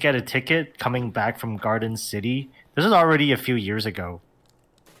supposed to get a ticket coming back from Garden City. This was already a few years ago.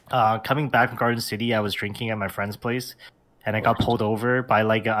 Coming back from Garden City, I was drinking at my friend's place, and I got pulled over by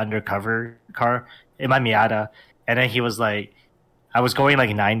like an undercover car in my Miata. And then he was like, I was going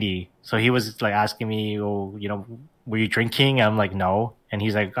like 90, so he was like asking me, "Oh, were you drinking?" I'm like, "No," and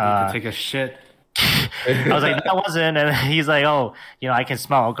he's like, Take a shit. I was like, "No, I wasn't," and he's like, "Oh, I can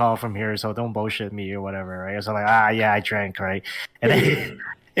smell alcohol from here, so don't bullshit me or whatever, right?" So I'm like, yeah, I drank, right? And then,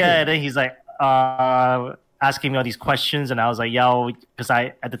 and then he's like, asking me all these questions, and I was like, "Yo," because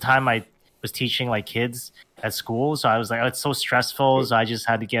at the time I was teaching like kids at school, so I was like, "Oh, it's so stressful," so I just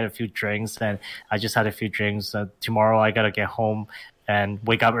had to get a few drinks, and I just had a few drinks. Tomorrow I gotta get home and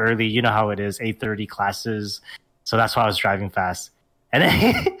wake up early. You know how it is, 8:30 classes, so that's why I was driving fast, and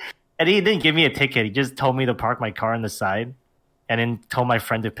then. And he didn't give me a ticket. He just told me to park my car on the side and then told my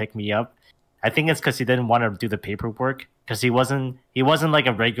friend to pick me up. I think it's because he didn't want to do the paperwork because he wasn't like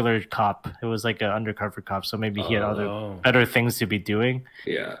a regular cop. It was like an undercover cop. So maybe he had other better things to be doing.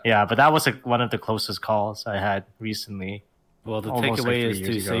 Yeah. Yeah, but that was one of the closest calls I had recently. Well, the Almost like takeaway 3 is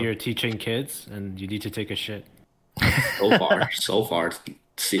to years say ago. you're teaching kids and you need to take a shit. So far.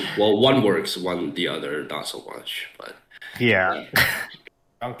 See, well, one works, the other not so much. But Yeah.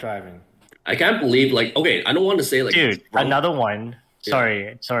 Drunk driving. I can't believe, like, okay, I don't want to say like, Dude, drunk- another one.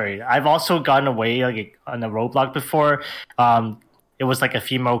 Sorry. I've also gotten away like on a roadblock before. It was like a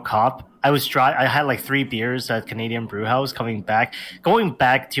female cop. I had like 3 beers at Canadian Brew House going back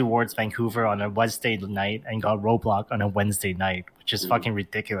towards Vancouver on a Wednesday night and got roadblock on a Wednesday night, which is fucking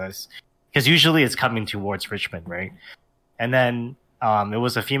ridiculous. Because usually it's coming towards Richmond, right? And then it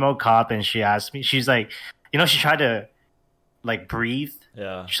was a female cop, and she asked me. She's like, she tried to like breathe.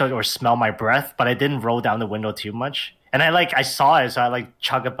 Yeah. Or smell my breath, but I didn't roll down the window too much. And I saw it, so I like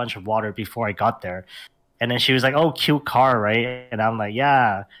chugged a bunch of water before I got there. And then she was like, "Oh, cute car, right?" And I'm like,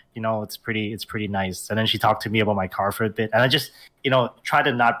 "Yeah, it's pretty nice." And then she talked to me about my car for a bit, and I just try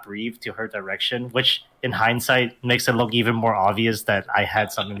to not breathe to her direction, which in hindsight makes it look even more obvious that I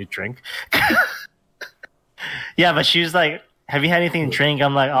had something to drink. Yeah, but she was like, "Have you had anything to drink?"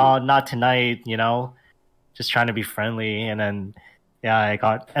 I'm like, "Oh, not tonight," just trying to be friendly. And then yeah,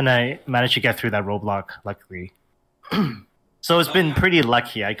 I managed to get through that roadblock, luckily. So it's been pretty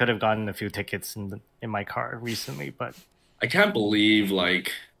lucky. I could have gotten a few tickets in my car recently, but I can't believe,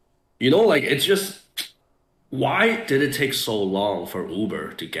 like, it's just, why did it take so long for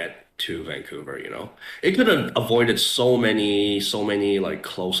Uber to get to Vancouver, It could have avoided so many like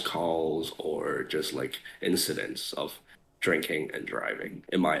close calls or just like incidents of drinking and driving,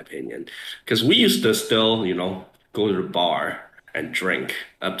 in my opinion. Because we used to still, go to the bar and drink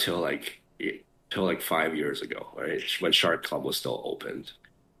up till like 5 years ago, right? When Shark Club was still opened.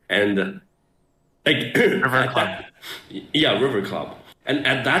 And like River Club. River Club. And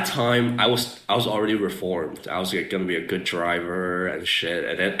at that time, I was already reformed. I was like, gonna be a good driver and shit.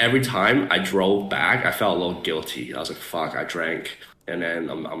 And then every time I drove back, I felt a little guilty. I was like, "Fuck, I drank." And then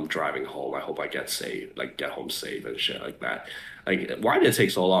I'm driving home. I hope I get home safe and shit like that. Like, why did it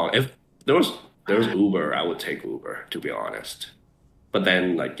take so long? If there was Uber, I would take Uber, to be honest. But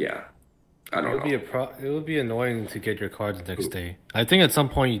then, like, yeah, I don't know. It would be annoying to get your car the next day. I think at some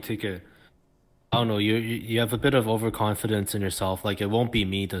point you take it. I don't know. You have a bit of overconfidence in yourself. Like, it won't be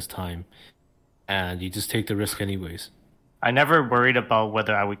me this time, and you just take the risk anyways. I never worried about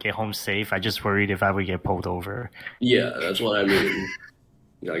whether I would get home safe. I just worried if I would get pulled over. Yeah, that's what I mean.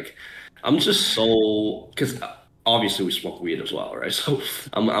 Like, I'm just so, because obviously we smoke weed as well, right? So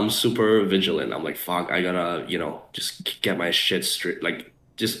I'm super vigilant. I'm like, fuck, I gotta, just get my shit straight, like,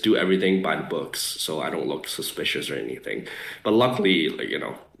 just do everything by the books so I don't look suspicious or anything. But luckily, like,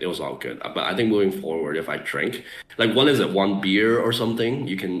 it was all good. But I think moving forward, if I drink, like, what is it, 1 beer or something?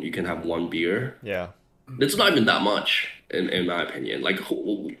 You can have 1 beer. Yeah. It's not even that much, in my opinion. Like,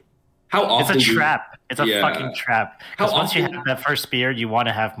 how often? It's a trap. It's a Yeah. fucking trap. How Because once you often- have that first beer, you want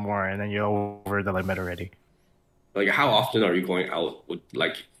to have more, and then you're over the limit already. Like, how often are you going out with,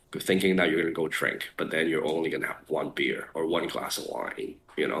 like, thinking that you're gonna go drink, but then you're only gonna have 1 beer or 1 glass of wine?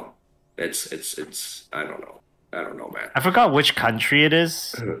 It's I don't know, man. I forgot which country it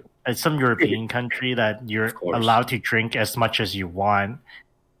is. It's some European country that you're course. allowed to drink as much as you want.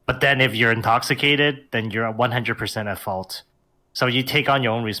 But then if you're intoxicated, then you're 100% at fault. So you take on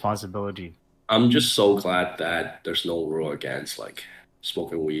your own responsibility. I'm just so glad that there's no rule against like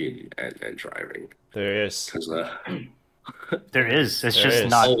smoking weed and driving. There is. Because There is. It's There just is.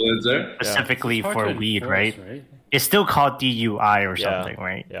 not oh, is there? specifically It's hard for to weed, enforce, right? It's still called DUI or Yeah. something,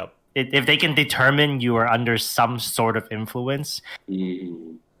 right? Yep. If they can determine you are under some sort of influence,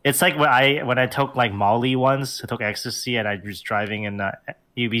 Mm, it's like when I took like Molly once, I took ecstasy, and I was driving in the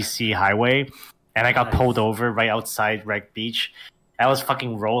UBC highway, and I got Nice. pulled over right outside Rec Beach. I was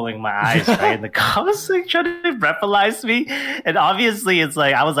fucking rolling my eyes, right? And the cop was like trying to breathalyze me, and obviously it's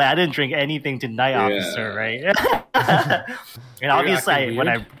like I was like I didn't drink anything tonight, Yeah. officer, right? And obviously acting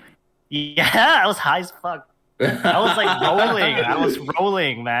I was high as fuck. I was like rolling. I was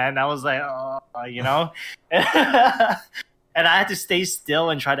rolling, man. I was like, oh, you know? And I had to stay still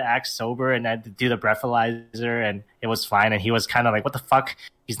and try to act sober, and I had to do the breathalyzer, and it was fine. And he was kind of like, what the fuck?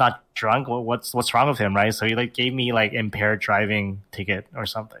 He's not drunk. What's wrong with him, right? So he like gave me like impaired driving ticket or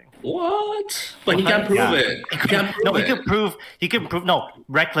something. what? But he can't prove Yeah. it. He can't prove No, it. he could prove no,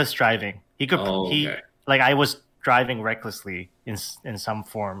 reckless driving. He could Oh, he okay. like I was driving recklessly in some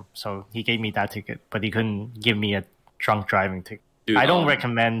form. So he gave me that ticket, but he couldn't give me a drunk driving ticket. Dude, I don't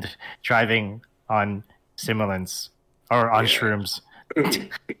recommend driving on stimulants or on Yeah. shrooms.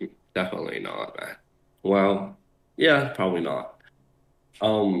 Definitely not, man. Well, yeah, probably not.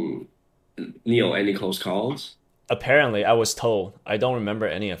 Neil, any close calls? Apparently, I was told. I don't remember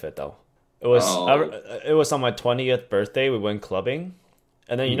any of it though. It was Oh. it was on my 20th birthday. We went clubbing,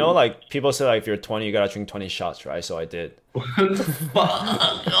 and then you know, like people say, like if you're 20, you gotta drink 20 shots, right? So I did. Fuck!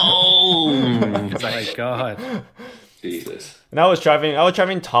 Oh, Oh my god. Jesus. And I was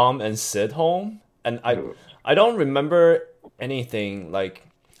driving Tom and Sid home, and I don't remember anything. Like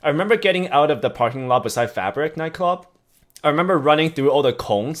I remember getting out of the parking lot beside Fabric nightclub. I remember running through all the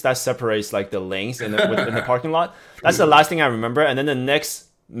cones that separates like the lanes within the parking lot. That's the last thing I remember. And then the next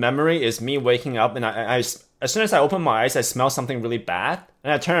memory is me waking up, and I as soon as I open my eyes, I smell something really bad,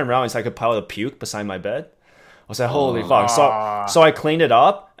 and I turn around, it's like a pile of puke beside my bed. I was like, holy fuck. So I cleaned it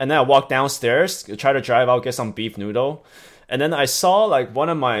up, and then I walked downstairs, try to drive out, get some beef noodle. And then I saw like one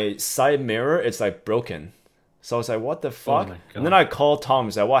of my side mirror, it's like broken. So I was like, what the fuck? my And then I called Tom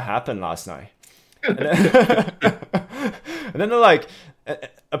and said, what happened last night? And then they're like,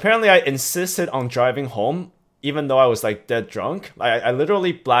 apparently I insisted on driving home, even though I was like dead drunk. I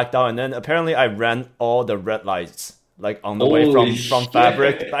literally blacked out, and then apparently I ran all the red lights like on the way Holy from shit.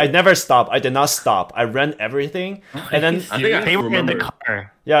 Fabric. I never stopped. I did not stop. I ran everything, and then I think I They were in the remember.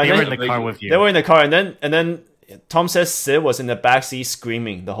 car. Yeah, they and were then- in the car with you. they were in the car, and then Tom says Sid was in the backseat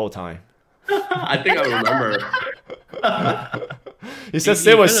screaming the whole time. I think I remember. He said He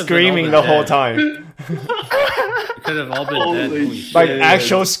Sid was could have been screaming over the whole there. time, It could have all been dead. Holy Holy shit. like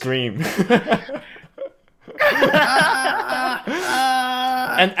actual scream.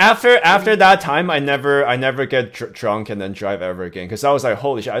 And after that time, I never get drunk and then drive ever again, because I was like,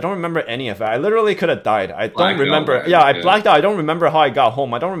 holy shit, I don't remember any of it. I literally could have died. I don't Blacked out, remember. man. Yeah, I Yeah. blacked out. I don't remember how I got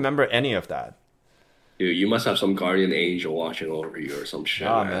home. I don't remember any of that. Dude, you must have some guardian angel watching over you or some shit.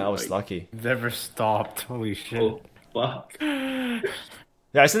 Ah, man, I was like, lucky. Never stopped. Holy shit. Oh, fuck. Yeah,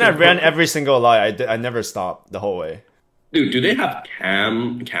 I said I ran every single light. I never stopped the whole way. Dude, do they have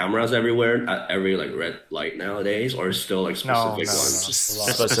cameras everywhere at every like red light nowadays, or still like specific no. ones? Just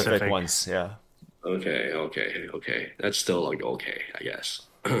Just specific specific. ones, yeah. Okay. That's still like okay, I guess.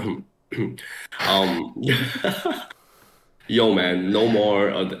 Yo, man, no more.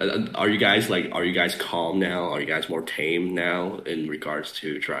 Are you guys calm now? Are you guys more tame now in regards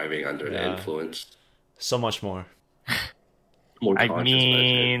to driving under the Yeah. influence? So much more. More I conscious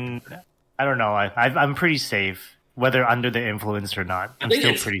mean, I don't know. I'm pretty safe, whether under the influence or not. I'm think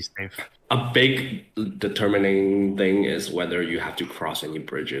still it's- pretty safe. A big determining thing is whether you have to cross any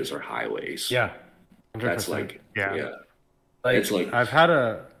bridges or highways. Yeah. 100%. That's like Yeah. Like, it's like- I've had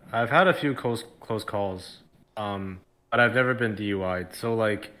a few close calls, but I've never been DUI'd. So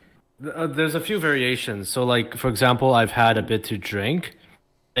like, there's a few variations. So like, for example, I've had a bit to drink,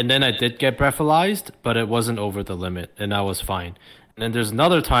 and then I did get breathalyzed, but it wasn't over the limit, and I was fine. And then there's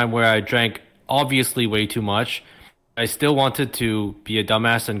another time where I drank obviously way too much. I still wanted to be a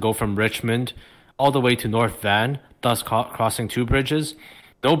dumbass and go from Richmond all the way to North Van, thus crossing two bridges.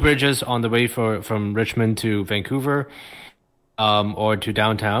 No bridges on the way from Richmond to Vancouver, or to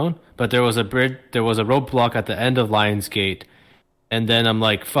downtown. But there was a bridge. There was a roadblock at the end of Lions Gate, and then I'm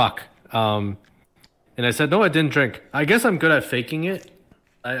like, "Fuck!" And I said, "No, I didn't drink. I guess I'm good at faking it.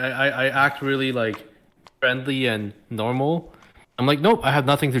 I act really like friendly and normal. I'm like, nope, I have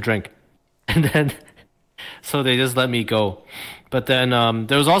nothing to drink." And then, so they just let me go. But then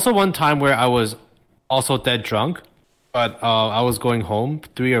there was also one time where I was also dead drunk, but I was going home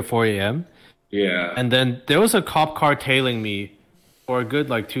 3 or 4 a.m. Yeah. and then there was a cop car tailing me for a good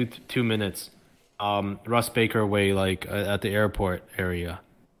like 2 minutes. Russ Baker Way, like at the airport area,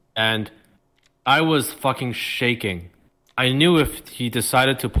 and I was fucking shaking. I knew if he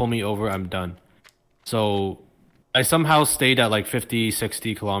decided to pull me over, I'm done. So I somehow stayed at like 50,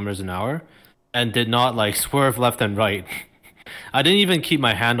 60 kilometers an hour and did not like swerve left and right. I didn't even keep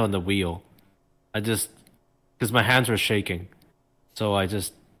my hand on the wheel. I just, because my hands were shaking. So I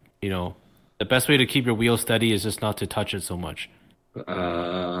just, the best way to keep your wheel steady is just not to touch it so much.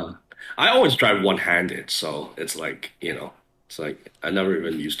 I always drive one-handed, so it's like, it's like I never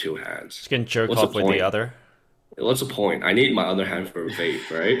even use two hands. You can jerk What's off the with point? the other. What's the point? I need my other hand for a vape,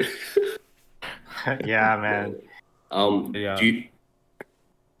 right? Yeah, man. Yeah.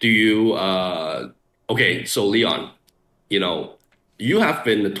 Okay, so Leon, you have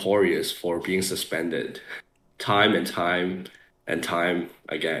been notorious for being suspended time and time and time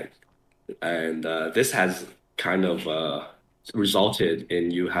again. And this has kind of resulted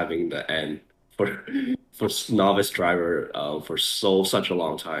in you having the N for novice driver for such a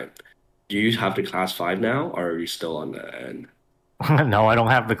long time. Do you have the class 5 now, or are you still on the N? No, I don't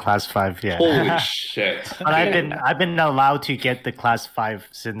have the class 5 yet. Holy shit. But I've been allowed to get the class 5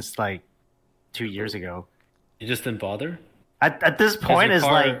 since like 2 years ago. You just didn't bother? At this point, Your it's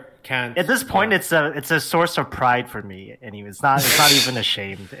car like can't. at this point, it's a source of pride for me. Anyway, it's not even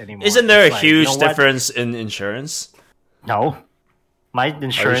ashamed anymore. Isn't there It's a like, huge you know what? difference in insurance? No, my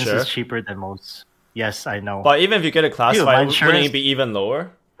insurance sure? is cheaper than most. Yes, I know. But even if you get a class Dude, my 5, wouldn't insurance- it be even lower?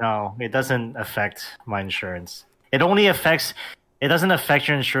 No, it doesn't affect my insurance. It only affects. It doesn't affect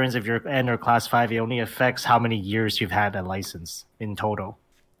your insurance if you're N or class 5. It only affects how many years you've had a license in total.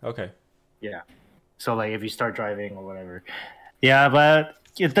 Okay. Yeah. So like if you start driving or whatever. Yeah, but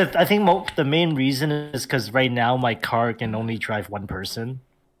I think the main reason is because right now my car can only drive one person.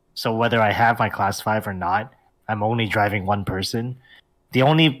 So whether I have my class 5 or not, I'm only driving one person. The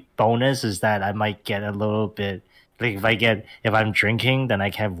only bonus is that I might get a little bit like if I'm drinking, then I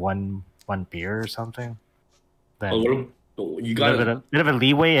can have one beer or something. Then You a got bit of a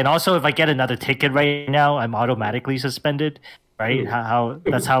leeway, and also if I get another ticket right now, I'm automatically suspended. Right? How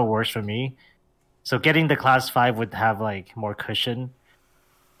that's how it works for me. So getting the class 5 would have like more cushion.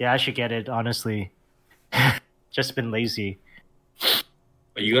 Yeah, I should get it. Honestly, just been lazy.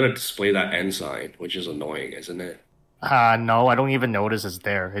 you gotta display that N sign, which is annoying, isn't it? No, I don't even notice it's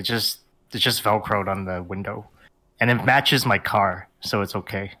there. It's just velcroed on the window, and it matches my car, so it's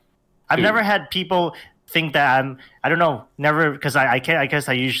okay. I've Dude. never had people think that I don't know, never, because I guess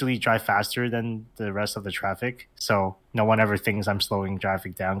I usually drive faster than the rest of the traffic, so no one ever thinks I'm slowing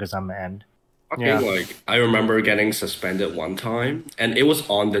traffic down because I'm an N. Yeah. Like I remember getting suspended one time, and it was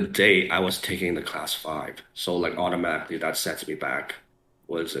on the day I was taking the class 5. So like automatically that sets me back.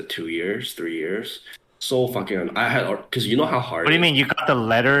 Was it 2 years, 3 years? So fucking I had because you know how hard. What do you it is. mean? You got the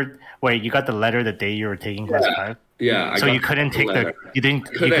letter? Wait, you got the letter the day you were taking class 5? Yeah, I So got you couldn't take letter. you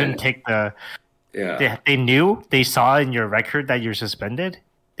couldn't take the. Yeah. They knew, they saw in your record that you're suspended.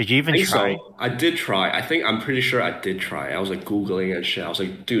 Did you even I think try? so. I did try. I'm pretty sure I did try. I was like Googling and shit. I was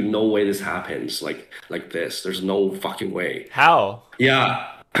like, dude, no way this happens like this. There's no fucking way. How?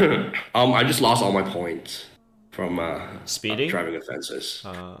 Yeah. I just lost all my points from Speeding? driving offenses.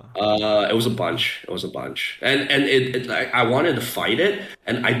 It was a bunch. And it like, I wanted to fight it,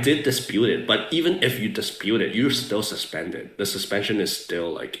 and I did dispute it. But even if you dispute it, you're still suspended. The suspension is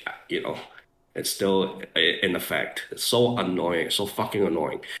still like it's still in effect. It's so annoying, so fucking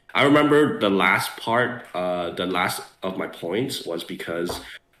annoying. I remember the last part, the last of my points was because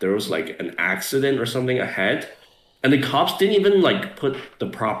there was like an accident or something ahead, and the cops didn't even like put the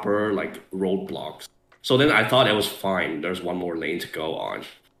proper like roadblocks. So then I thought it was fine. There's one more lane to go on.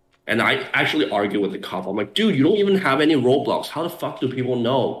 And I actually argued with the cop. I'm like, dude, you don't even have any roadblocks. How the fuck do people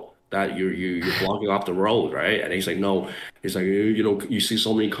know that you're blocking off the road, right? And he's like, no. He's like, you see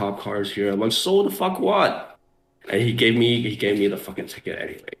so many cop cars here. I'm like, so the fuck what? And he gave me the fucking ticket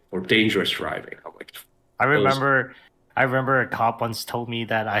anyway for dangerous driving. I'm like, I remember a cop once told me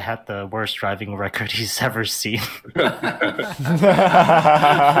that I had the worst driving record he's ever seen.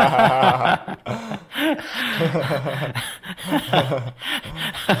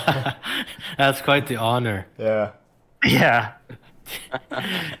 That's quite the honor. Yeah. Yeah,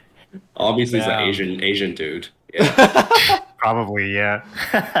 obviously he's Yeah. an Asian dude. Yeah. probably, yeah.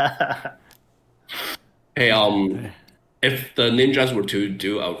 Hey, if the ninjas were to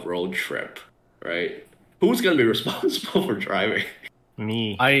do a road trip, right? Who's gonna be responsible for driving?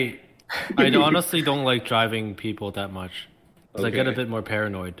 Me. I honestly don't like driving people that much. 'Cause I get a Okay. bit more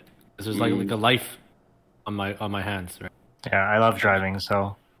paranoid. 'Cause there's like a life on my hands, right? Yeah, I love driving,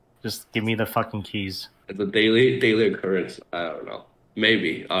 so just give me the fucking keys. It's a daily occurrence. I don't know.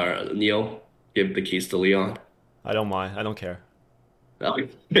 Maybe. Neil, give the keys to Leon. I don't mind. I don't care. Okay.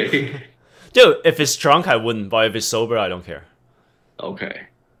 Dude, if it's drunk, I wouldn't. But if it's sober, I don't care. Okay.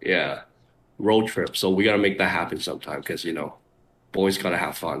 Yeah. Road trip. So we gotta make that happen sometime because boys gotta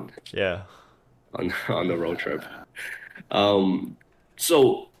have fun Yeah. on the road trip. Um.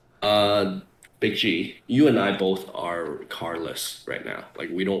 So, Big G, you and I both are carless right now. Like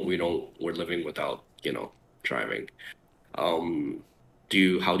we're living without driving. Um.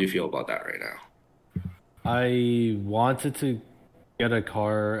 How do you feel about that right now? I wanted to get a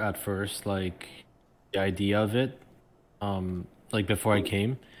car at first, like the idea of it, like before I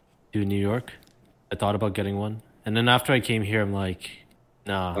came to New York. I thought about getting one. And then after I came here, I'm like,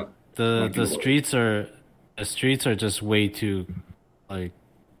 nah. The Not the gonna work. streets are just way too like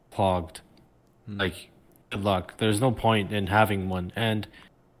clogged. Like good luck. There's no point in having one. And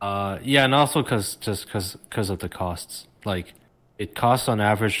yeah, and also cuz of the costs. Like it costs on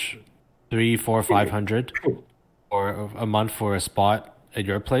average 3, 4, 500 or a month for a spot at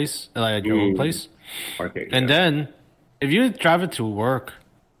your place, like at your own Mm, place. parking. And Yeah. then if you drive it to work,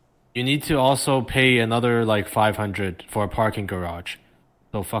 you need to also pay another like 500 for a parking garage.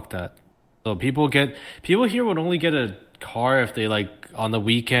 So fuck that. So people here would only get a car if they like on the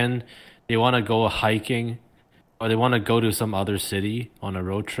weekend they want to go hiking or they want to go to some other city on a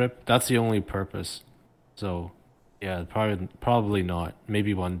road trip. That's the only purpose. So yeah, probably not.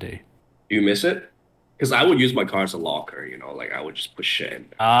 Maybe one day. Do you miss it? Because I would use my car as a locker. Like I would just put shit in.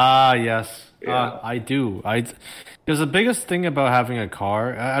 Ah, yes. Yeah. I do. Because the biggest thing about having a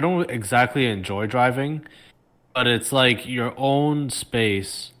car, I don't exactly enjoy driving, but it's like your own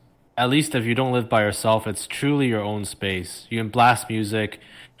space. At least if you don't live by yourself, it's truly your own space. You can blast music,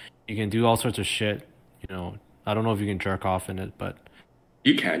 you can do all sorts of shit. I don't know if you can jerk off in it, but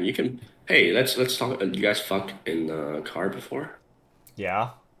You can. You can. Hey, let's talk. You guys fucked in the car before? Yeah.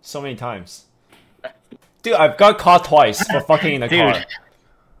 So many times. Dude, I've got caught twice for fucking in the Dude. car.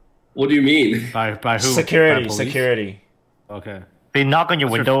 What do you mean? by who? Security, By police? security. Okay. They knock on your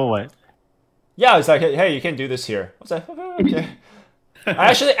window or what? Yeah, it's like, hey, you can do this here. I was like, okay.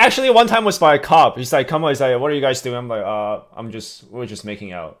 Actually, one time was by a cop. He's like, come on. He's like, what are you guys doing? I'm like, we're just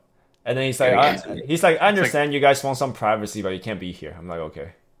making out. And then I understand you guys want some privacy, but you can't be here. I'm like,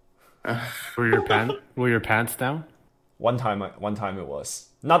 okay. Were your pants down? One time it was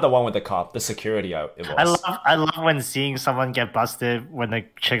not the one with the cop, the security. It was. I love when seeing someone get busted when the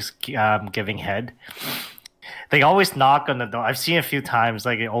chick's giving head. They always knock on the door. I've seen a few times,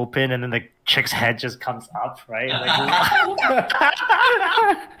 like it open and then the chick's head just comes up, right? Like,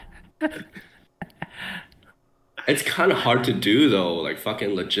 It's kind of hard to do though, like fucking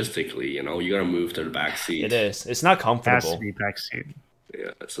logistically. You gotta move to the back seat. It is. It's not has to comfortable. be backseat.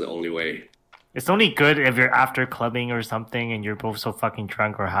 Yeah, that's the only way. It's only good if you're after clubbing or something and you're both so fucking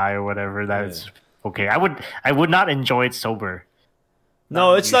drunk or high or whatever. That's okay. I would not enjoy it sober.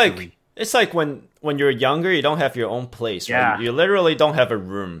 No, it's Usually. like when you're younger, you don't have your own place, right? Yeah. You literally don't have a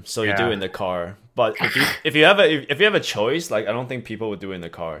room, so you do Yeah. it in the car. But if you have a choice, like I don't think people would do it in the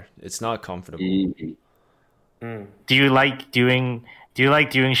car. It's not comfortable. Mhm. Do you like doing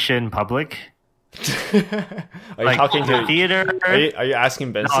shit in public? Are you Like talking the to? theater? Are you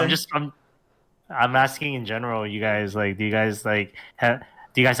asking No, Benson? I'm asking in general. You guys like? Do you guys like?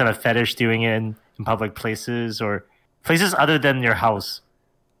 Do you guys have a fetish doing it in public places or places other than your house?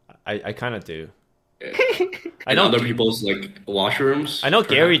 I kind of do. Yeah. I And know other people's like washrooms. I know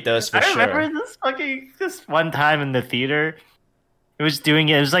Gary does for I sure. remember this one time in the theater. It was doing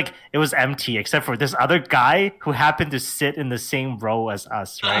it. It was like it was empty except for this other guy who happened to sit in the same row as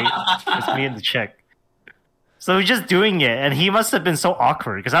us. Right, it's me and the chick. So he's just doing it, and he must have been so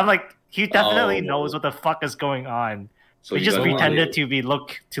awkward because I'm like, he definitely Oh. knows what the fuck is going on. So He you just gotta pretended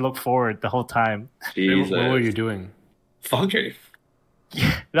to look forward the whole time. Jesus. What were you doing? Fucking.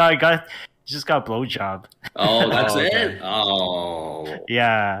 No, he just got a blowjob. Oh, that's Oh, it. okay. Oh,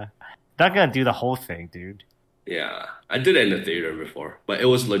 Yeah, not gonna do the whole thing, dude. yeah. I did it in the theater before, but it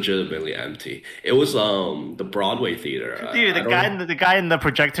was legitimately empty. It was the Broadway theater. Dude, I don't know. the guy in the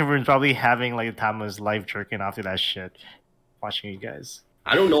projector room is probably having like the time of his life jerking off to that shit, watching you guys.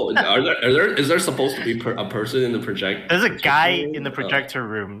 I don't know. Is there supposed to be a person in the project? There's a guy room? in the projector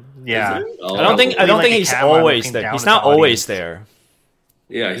room. Is Yeah. it? Oh, I don't think like a he's camera always looking there. down He's at the not always audience. there.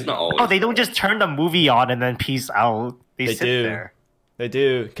 Yeah, he's not always. Oh, they don't just turn the movie on and then peace out. They They sit do. there. They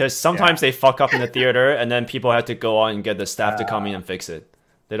do, because sometimes they fuck up in the theater, and then people have to go on and get the staff to come in and fix it.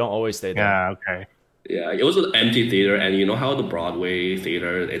 They don't always stay there. Yeah. Okay. Yeah, it was an empty theater, and you know how the Broadway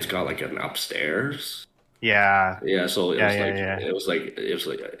theater, it's got like an upstairs. Yeah. Yeah, so Yeah, yeah, yeah. it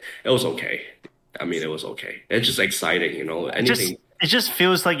was okay. I mean, it was okay. It's just exciting, you know. Anything, It just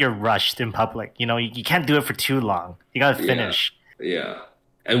feels like you're rushed in public. You know, you can't do it for too long. You gotta yeah, finish. yeah.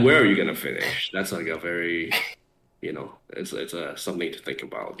 And where are you gonna finish? That's like a very, you know, it's a something to think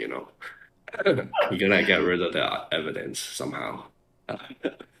about, you know. You're gonna get rid of the evidence somehow.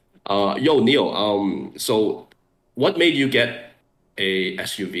 Yo, Neil, so what made you get a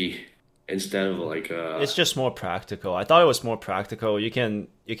SUV instead of like It's just more practical. I thought it was more practical. You can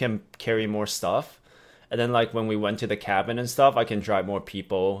carry more stuff. And then like when we went to the cabin and stuff, I can drive more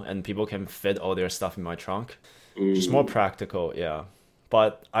people and people can fit all their stuff in my trunk. Just more mm, practical, yeah.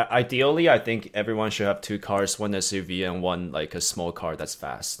 But ideally, I think everyone should have two cars, one SUV and one like a small car that's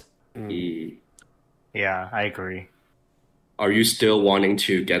fast. mm. Yeah, I agree. Are you still wanting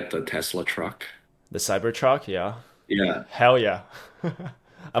to get the Tesla truck? The Cybertruck, yeah. Yeah. Hell yeah.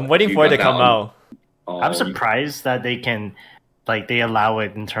 I'm waiting You for it got to that come on. out. I'm Oh, surprised that they can, like, they allow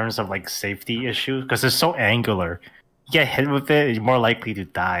it in terms of like safety issues because it's so angular. You get hit with it, you're more likely to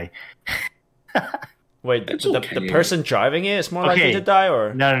die. Wait, it's the okay. person driving it is more likely Okay, to die,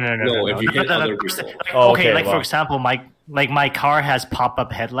 or? No, if you hit The other person, people. Oh, okay, okay, like for wow. example, my car has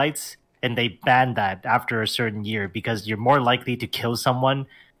pop-up headlights, and they banned that after a certain year because you're more likely to kill someone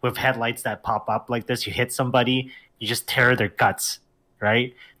with headlights that pop up like this. You hit somebody, you just tear their guts,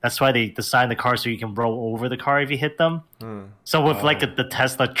 right? That's why they designed the car so you can roll over the car if you hit them. Hmm. So with like Oh. the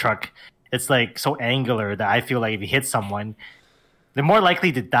Tesla truck, it's like so angular that I feel like if you hit someone, they're more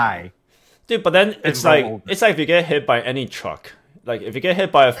likely to die Dude, but then and roll over. it's like if you get hit by any truck. Like if you get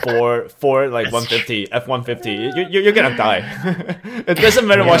hit by a four like That's 150 F-150, you're gonna die. It doesn't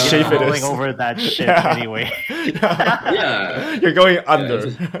matter what You're shape it rolling is. over that shit Yeah. anyway. Yeah. You're going Yeah, it's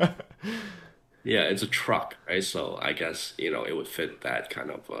under. a, yeah, it's a truck, right? So I guess, you know, it would fit that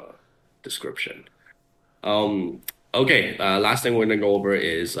kind of description. Um, okay, last thing we're gonna go over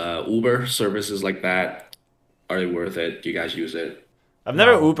is Uber services like that. Are they worth it? Do you guys use it? I've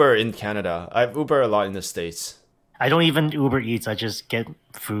never No. Uber in Canada. I've Uber a lot in the States. I don't even Uber Eats. I just get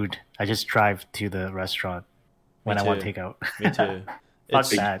food. I just drive to the restaurant Me when I want too. takeout. Me too. Fuck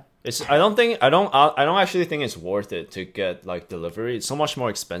It's that. it's I don't actually think it's worth it to get like delivery. It's so much more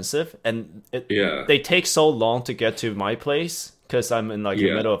expensive and Yeah, they take so long to get to my place because I'm in like the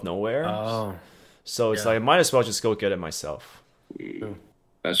yeah, middle of nowhere. Oh, So it's yeah. like I might as well just go get it myself.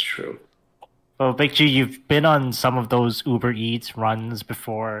 that's true. Well, Big G, you've been on some of those Uber Eats runs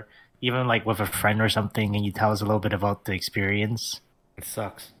before, even like with a friend or something, and you tell us a little bit about the experience. it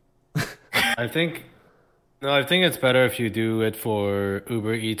sucks. I think no, I think it's better if you do it for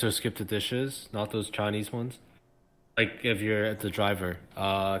Uber Eats or Skip the Dishes, not those Chinese ones. Like if you're the driver,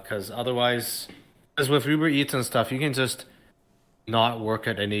 because otherwise, because with Uber Eats and stuff, you can just not work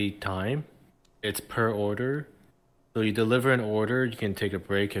at any time. It's per order, so you deliver an order, you can take a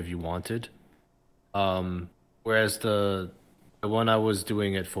break if you wanted. Whereas the one I was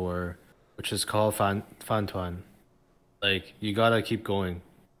doing it for, which is called Fan Tuan, like you gotta keep going.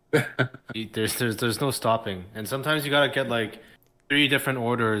 There's no stopping, and sometimes you gotta get like three different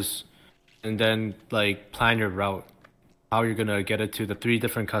orders, and then like plan your route, how you're gonna get it to the three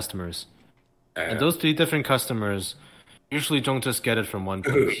different customers, and Uh, those three different customers usually don't just get it from one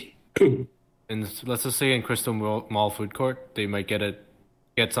place. And let's just say in Crystal Mall food court, they might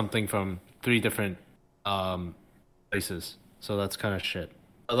get something from three different um places. So that's kind of shit.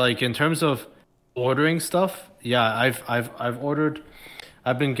 Like in terms of ordering stuff, yeah, I've ordered.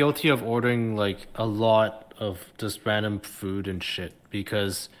 I've been guilty of ordering like a lot of just random food and shit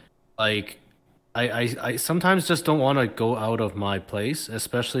because like I sometimes just don't want to go out of my place,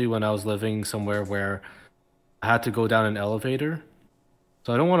 especially when I was living somewhere where I had to go down an elevator.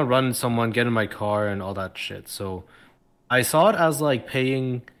 So I don't want to run someone, get in my car and all that shit. So I saw it as like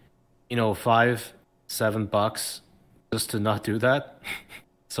paying, $5, $7 just to not do that.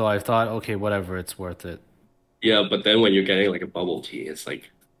 So I thought, okay, whatever, it's worth it. yeah, but then when you're getting like a bubble tea, it's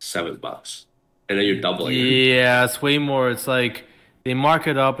like $7, and then you're doubling it. Yeah, it's way more. It's like they mark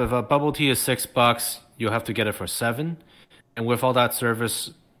it up. If a bubble tea is $6, you'll have to get it for 7. And with all that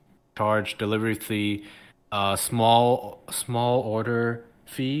service charge, delivery fee, small order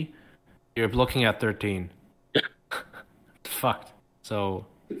fee, you're looking at 13. Fucked. So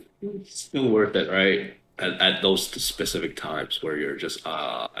It's still worth it, right? At those specific times where you're just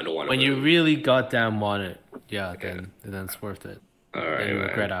I don't want to when you really. really goddamn want it, yeah, Yeah. then it's worth it. All Then right, you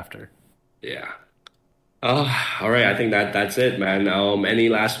regret man. after. Yeah. All right. I think that's it, man. Any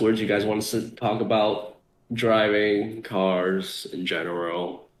last words you guys want to talk about driving cars in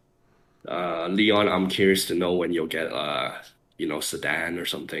general? Leon, I'm curious to know when you'll get sedan or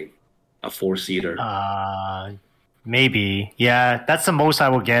something. A four-seater. Maybe. Yeah, that's the most I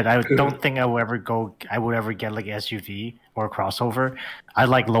will get. I don't think I will ever go. I would ever get like SUV or crossover. I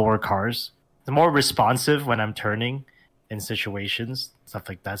like lower cars. It's more responsive when I'm turning in situations, stuff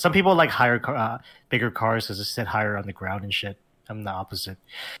like that. Some people like bigger cars because they sit higher on the ground and shit. I'm the opposite.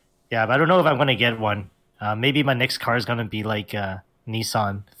 Yeah, but I don't know if I'm gonna get one. Maybe my next car is gonna be like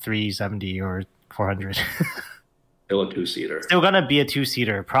Nissan 370 or 400. Still a two-seater. Still gonna be a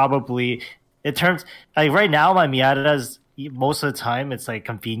two-seater, probably. In terms like right now, my Miata's most of the time it's like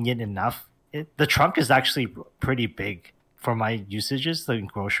convenient enough. The trunk is actually pretty big for my usages, like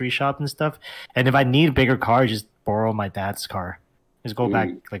grocery shop and stuff. And if I need a bigger car, just borrow my dad's car. Just go back,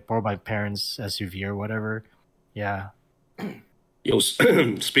 like borrow my parents' SUV or whatever. Yeah. Yo,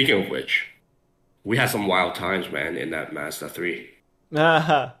 speaking of which, we had some wild times, man, in that Mazda 3.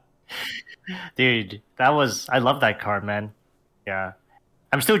 Dude, I love that car, man. Yeah.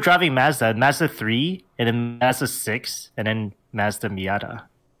 I'm still driving Mazda 3, and then Mazda 6, and then Mazda Miata.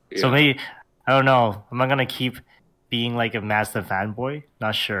 So Yeah. maybe, I don't know, am I gonna keep being like a Mazda fanboy?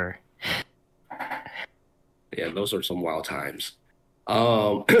 Not sure. Yeah, those are some wild times.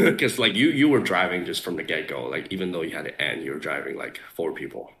 Because like you were driving just from the get-go, like even though you had to end, you were driving like four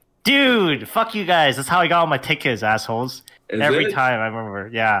people. Dude, fuck you guys. That's how I got all my tickets, assholes. Is Every it? time, I remember.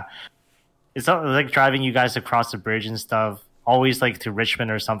 Yeah. It's not like driving you guys across the bridge and stuff. Always like to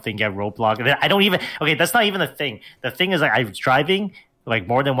Richmond or something, get roadblock. And then I don't even, okay, that's not even the thing. The thing is like I was driving like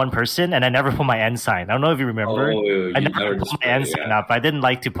more than one person and I never put my end sign. I don't know if you remember. Oh, you I never put just my end it, sign yeah. up. I didn't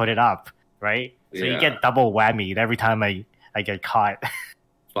like to put it up, right? So you Yeah. get double whammied every time I get caught.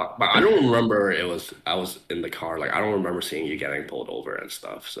 Fuck, but I don't remember I was in the car. Like I don't remember seeing you getting pulled over and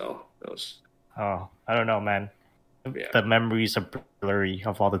stuff. So it was Oh, I don't know, man. yeah, The memories are blurry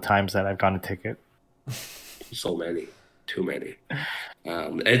of all the times that I've gotten a ticket. so many, too many.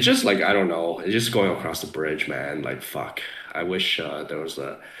 It's just like I don't know. It's just going across the bridge, man. Like fuck. I wish there was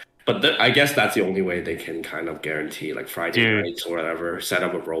a. But I guess that's the only way they can kind of guarantee like Friday Dude. nights or whatever. Set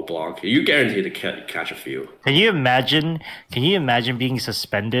up a roadblock. You guarantee to catch a few. Can you imagine? Can you imagine being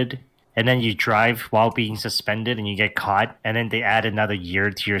suspended and then you drive while being suspended and you get caught and then they add another year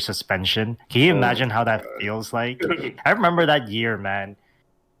to your suspension? Can you imagine how that feels like? I remember that year, man.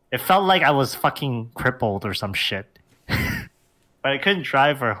 It felt like I was fucking crippled or some shit. But I couldn't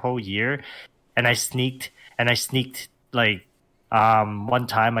drive for a whole year, and I sneaked like one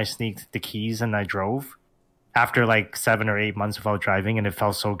time I sneaked the keys and I drove after like 7 or 8 months without driving, and it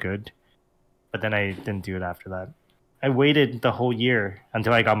felt so good. But then I didn't do it after that. I waited the whole year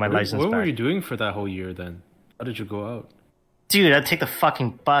until I got my license What back. were you doing for that whole year then? How did you go out? Dude, I'd take the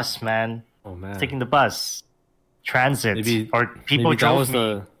fucking bus, man. Oh man. Taking the bus, transit, Maybe- or people Maybe that drove was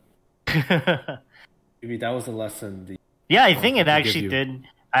me. maybe that was the lesson. Yeah, I think it to give actually you. did.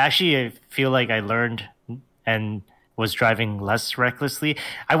 I actually feel like I learned and was driving less recklessly.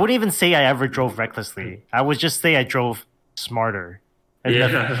 I wouldn't even say I ever drove recklessly. I would just say I drove smarter. In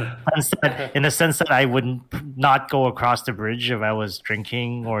the sense that I would not go across the bridge if I was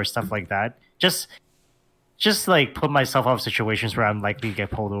drinking or stuff like that. Just like put myself out of situations where I'm likely to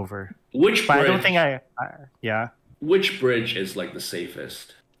get pulled over. Which But bridge? I don't think yeah. Which bridge is like the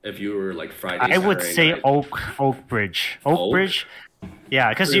safest? If you were like Friday, I would Saturday say night? Oak Bridge. Oak Oak? Bridge. Yeah,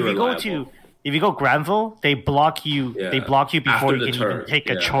 because if Pretty you go reliable. if you go Granville, they block you. Yeah. They block you before After you the can turn, even take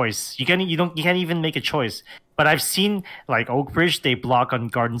a yeah. choice. You can't even make a choice. But I've seen like Oak Bridge, they block on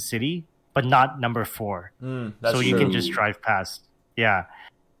Garden City, but not number 4. That's So you can true. just drive past. Yeah.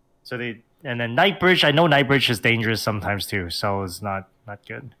 So and then Night Bridge. I know Night Bridge is dangerous sometimes too. So it's not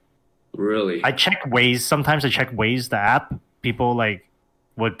good. Really? I check Waze. Sometimes I check Waze, the app. People like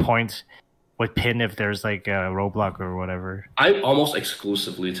would pin if there's like a roadblock or whatever. I almost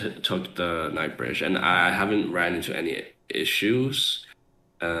exclusively took the night bridge, and I haven't ran into any issues.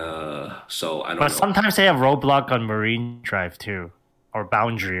 So I don't But know. sometimes they have roadblock on Marine Drive too, or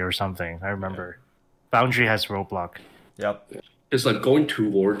Boundary or something. I remember Boundary has roadblock. Yep. It's like going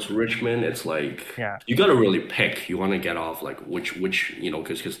towards Richmond. It's like Yeah. you gotta really pick. You want to get off like which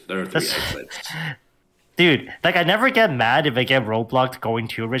because there are three That's- exits. Dude, like I never get mad if I get roadblocked going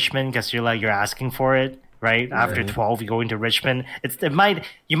to Richmond because you're asking for it, right? After 12, you go into Richmond.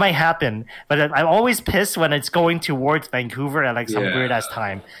 You might happen, but I'm always pissed when it's going towards Vancouver at like some Yeah. weird ass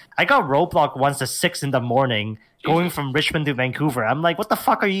time. I got roadblocked once at 6 in the morning going from Richmond to Vancouver. I'm like, what the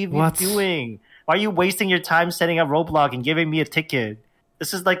fuck are you even What? doing? Why are you wasting your time setting up roadblock and giving me a ticket?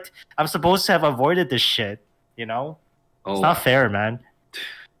 This is like I'm supposed to have avoided this shit. You know, Oh, it's not fair, man.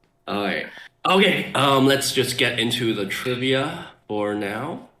 all right. Okay. Let's just get into the trivia for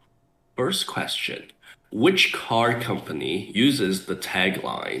now. First question: which car company uses the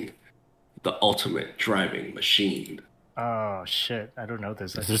tagline the ultimate driving machine? Oh shit! I don't know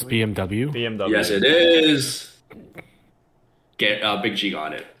this. Is this Actually. BMW? BMW. Yes, it is. Get Big G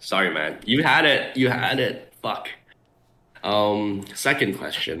got it. Sorry, man. You had it. You had it. Fuck. Second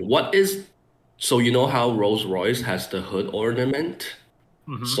question. What is so you know how Rolls-Royce has the hood ornament?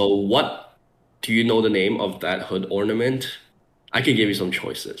 So what do you know the name of that hood ornament? I can give you some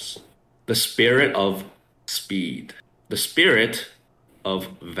choices. The spirit of speed, the spirit of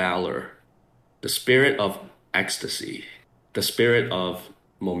valor, the spirit of ecstasy, the spirit of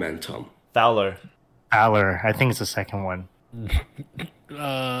momentum. Fowler. Valor. I think it's the second one.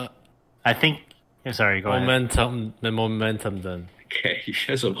 Uh, I think. Sorry, go ahead. momentum. The momentum then. Okay, you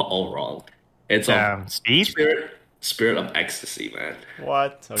guys are all wrong. It's Speed. spirit of ecstasy, man.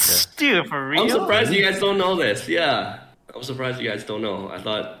 What? Okay. Dude, for real? I'm surprised you guys don't know this. Yeah. I'm surprised you guys don't know. I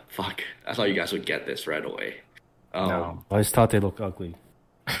thought you guys would get this right away. No. I just thought they looked ugly.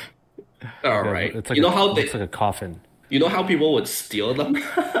 All right. It's like You know how looks like a coffin. you know how people would steal them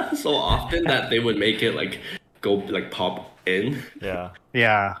so often that they would make it like go like pop in, Yeah.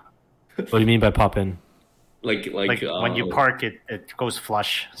 Yeah. What do you mean by pop in? like Like when you park it, it goes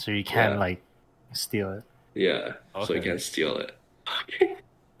flush, so you can't Yeah. like steal it. Yeah, so you Okay. can't steal it.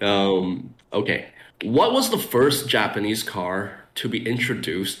 Okay. What was the first Japanese car to be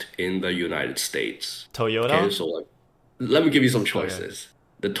introduced in the United States? Toyota. Okay, so like, let me give you some choices.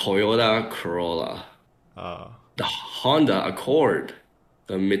 The Toyota Corolla, the Honda Accord,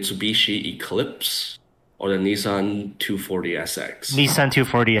 the Mitsubishi Eclipse, or the Nissan 240SX. Nissan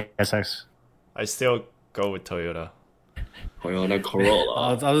 240 SX. I still go with Toyota. Toyota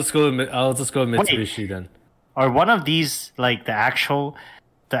Corolla. I'll just go. I'll just go with Mitsubishi then. Are one of these like the actual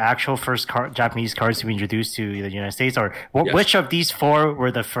first Japanese cars to be introduced to the United States, or Yes. which of these four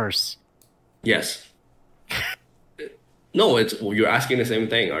were the first? Yes. No, it's you're asking the same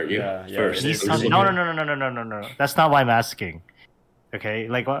thing, aren't you? Yeah, yeah, First. it is. Nissan? No. That's not why I'm asking. Okay,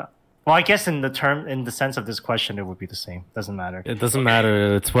 like what? Well, I guess in the sense of this question, it would be the same. Doesn't matter. It doesn't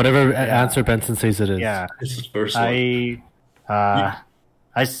matter. It's whatever answer Benson says it is. Yeah, This is the first one.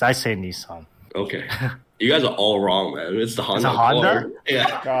 I say Nissan. Okay. You guys are all wrong, man. It's the Honda a Honda? Accord.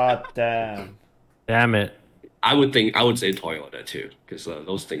 Yeah. God damn. Damn it. I would say Toyota too, because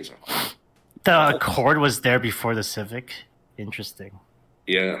those things are hard. The Accord was there before the Civic. Interesting.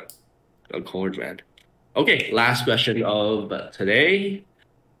 Yeah. Accord, man. Okay, last question of today.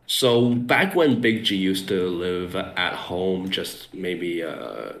 So back when Big G used to live at home just maybe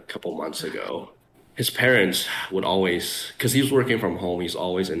a couple months ago, his parents would always, because he was working from home, he's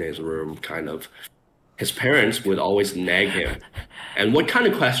always in his room, kind of. His parents would always nag him. And what kind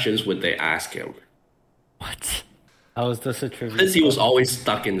of questions would they ask him? What? How is this a trivia? Since he was always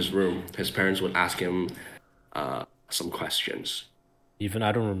stuck in his room, his parents would ask him some questions. Even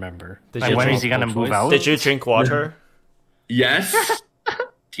I don't remember. Did Like, you when drink, is he gonna choice? move out? Did you drink water? Yes.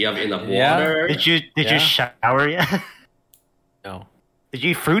 Do you have enough Yeah. water? Did you Yeah. shower yet? No. Did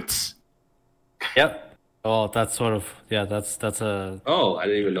you eat fruits? Yep. Oh, that's sort of That's a. Oh, I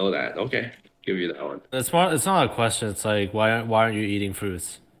didn't even know that. Okay, give you that one. It's more. It's not a question. It's like why aren't you eating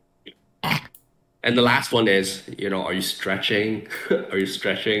fruits? And the last one is, are you stretching? Are you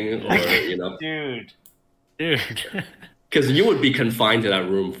stretching, or Dude. Dude. because you would be confined to that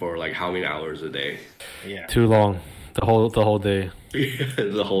room for like how many hours a day? Yeah. Too long. The whole day.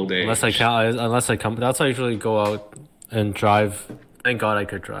 The whole day. Unless I come. That's why I usually go out and drive. Thank God I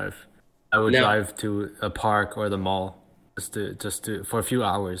could drive. I would Now- drive to a park or the mall just to for a few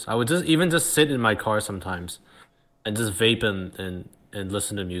hours. I would just sit in my car sometimes and just vape and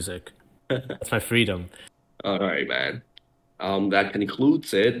listen to music. That's my freedom. All right, man. That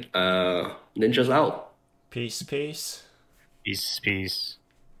concludes it. Ninja's out. Peace, peace. Peace.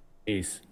 Peace.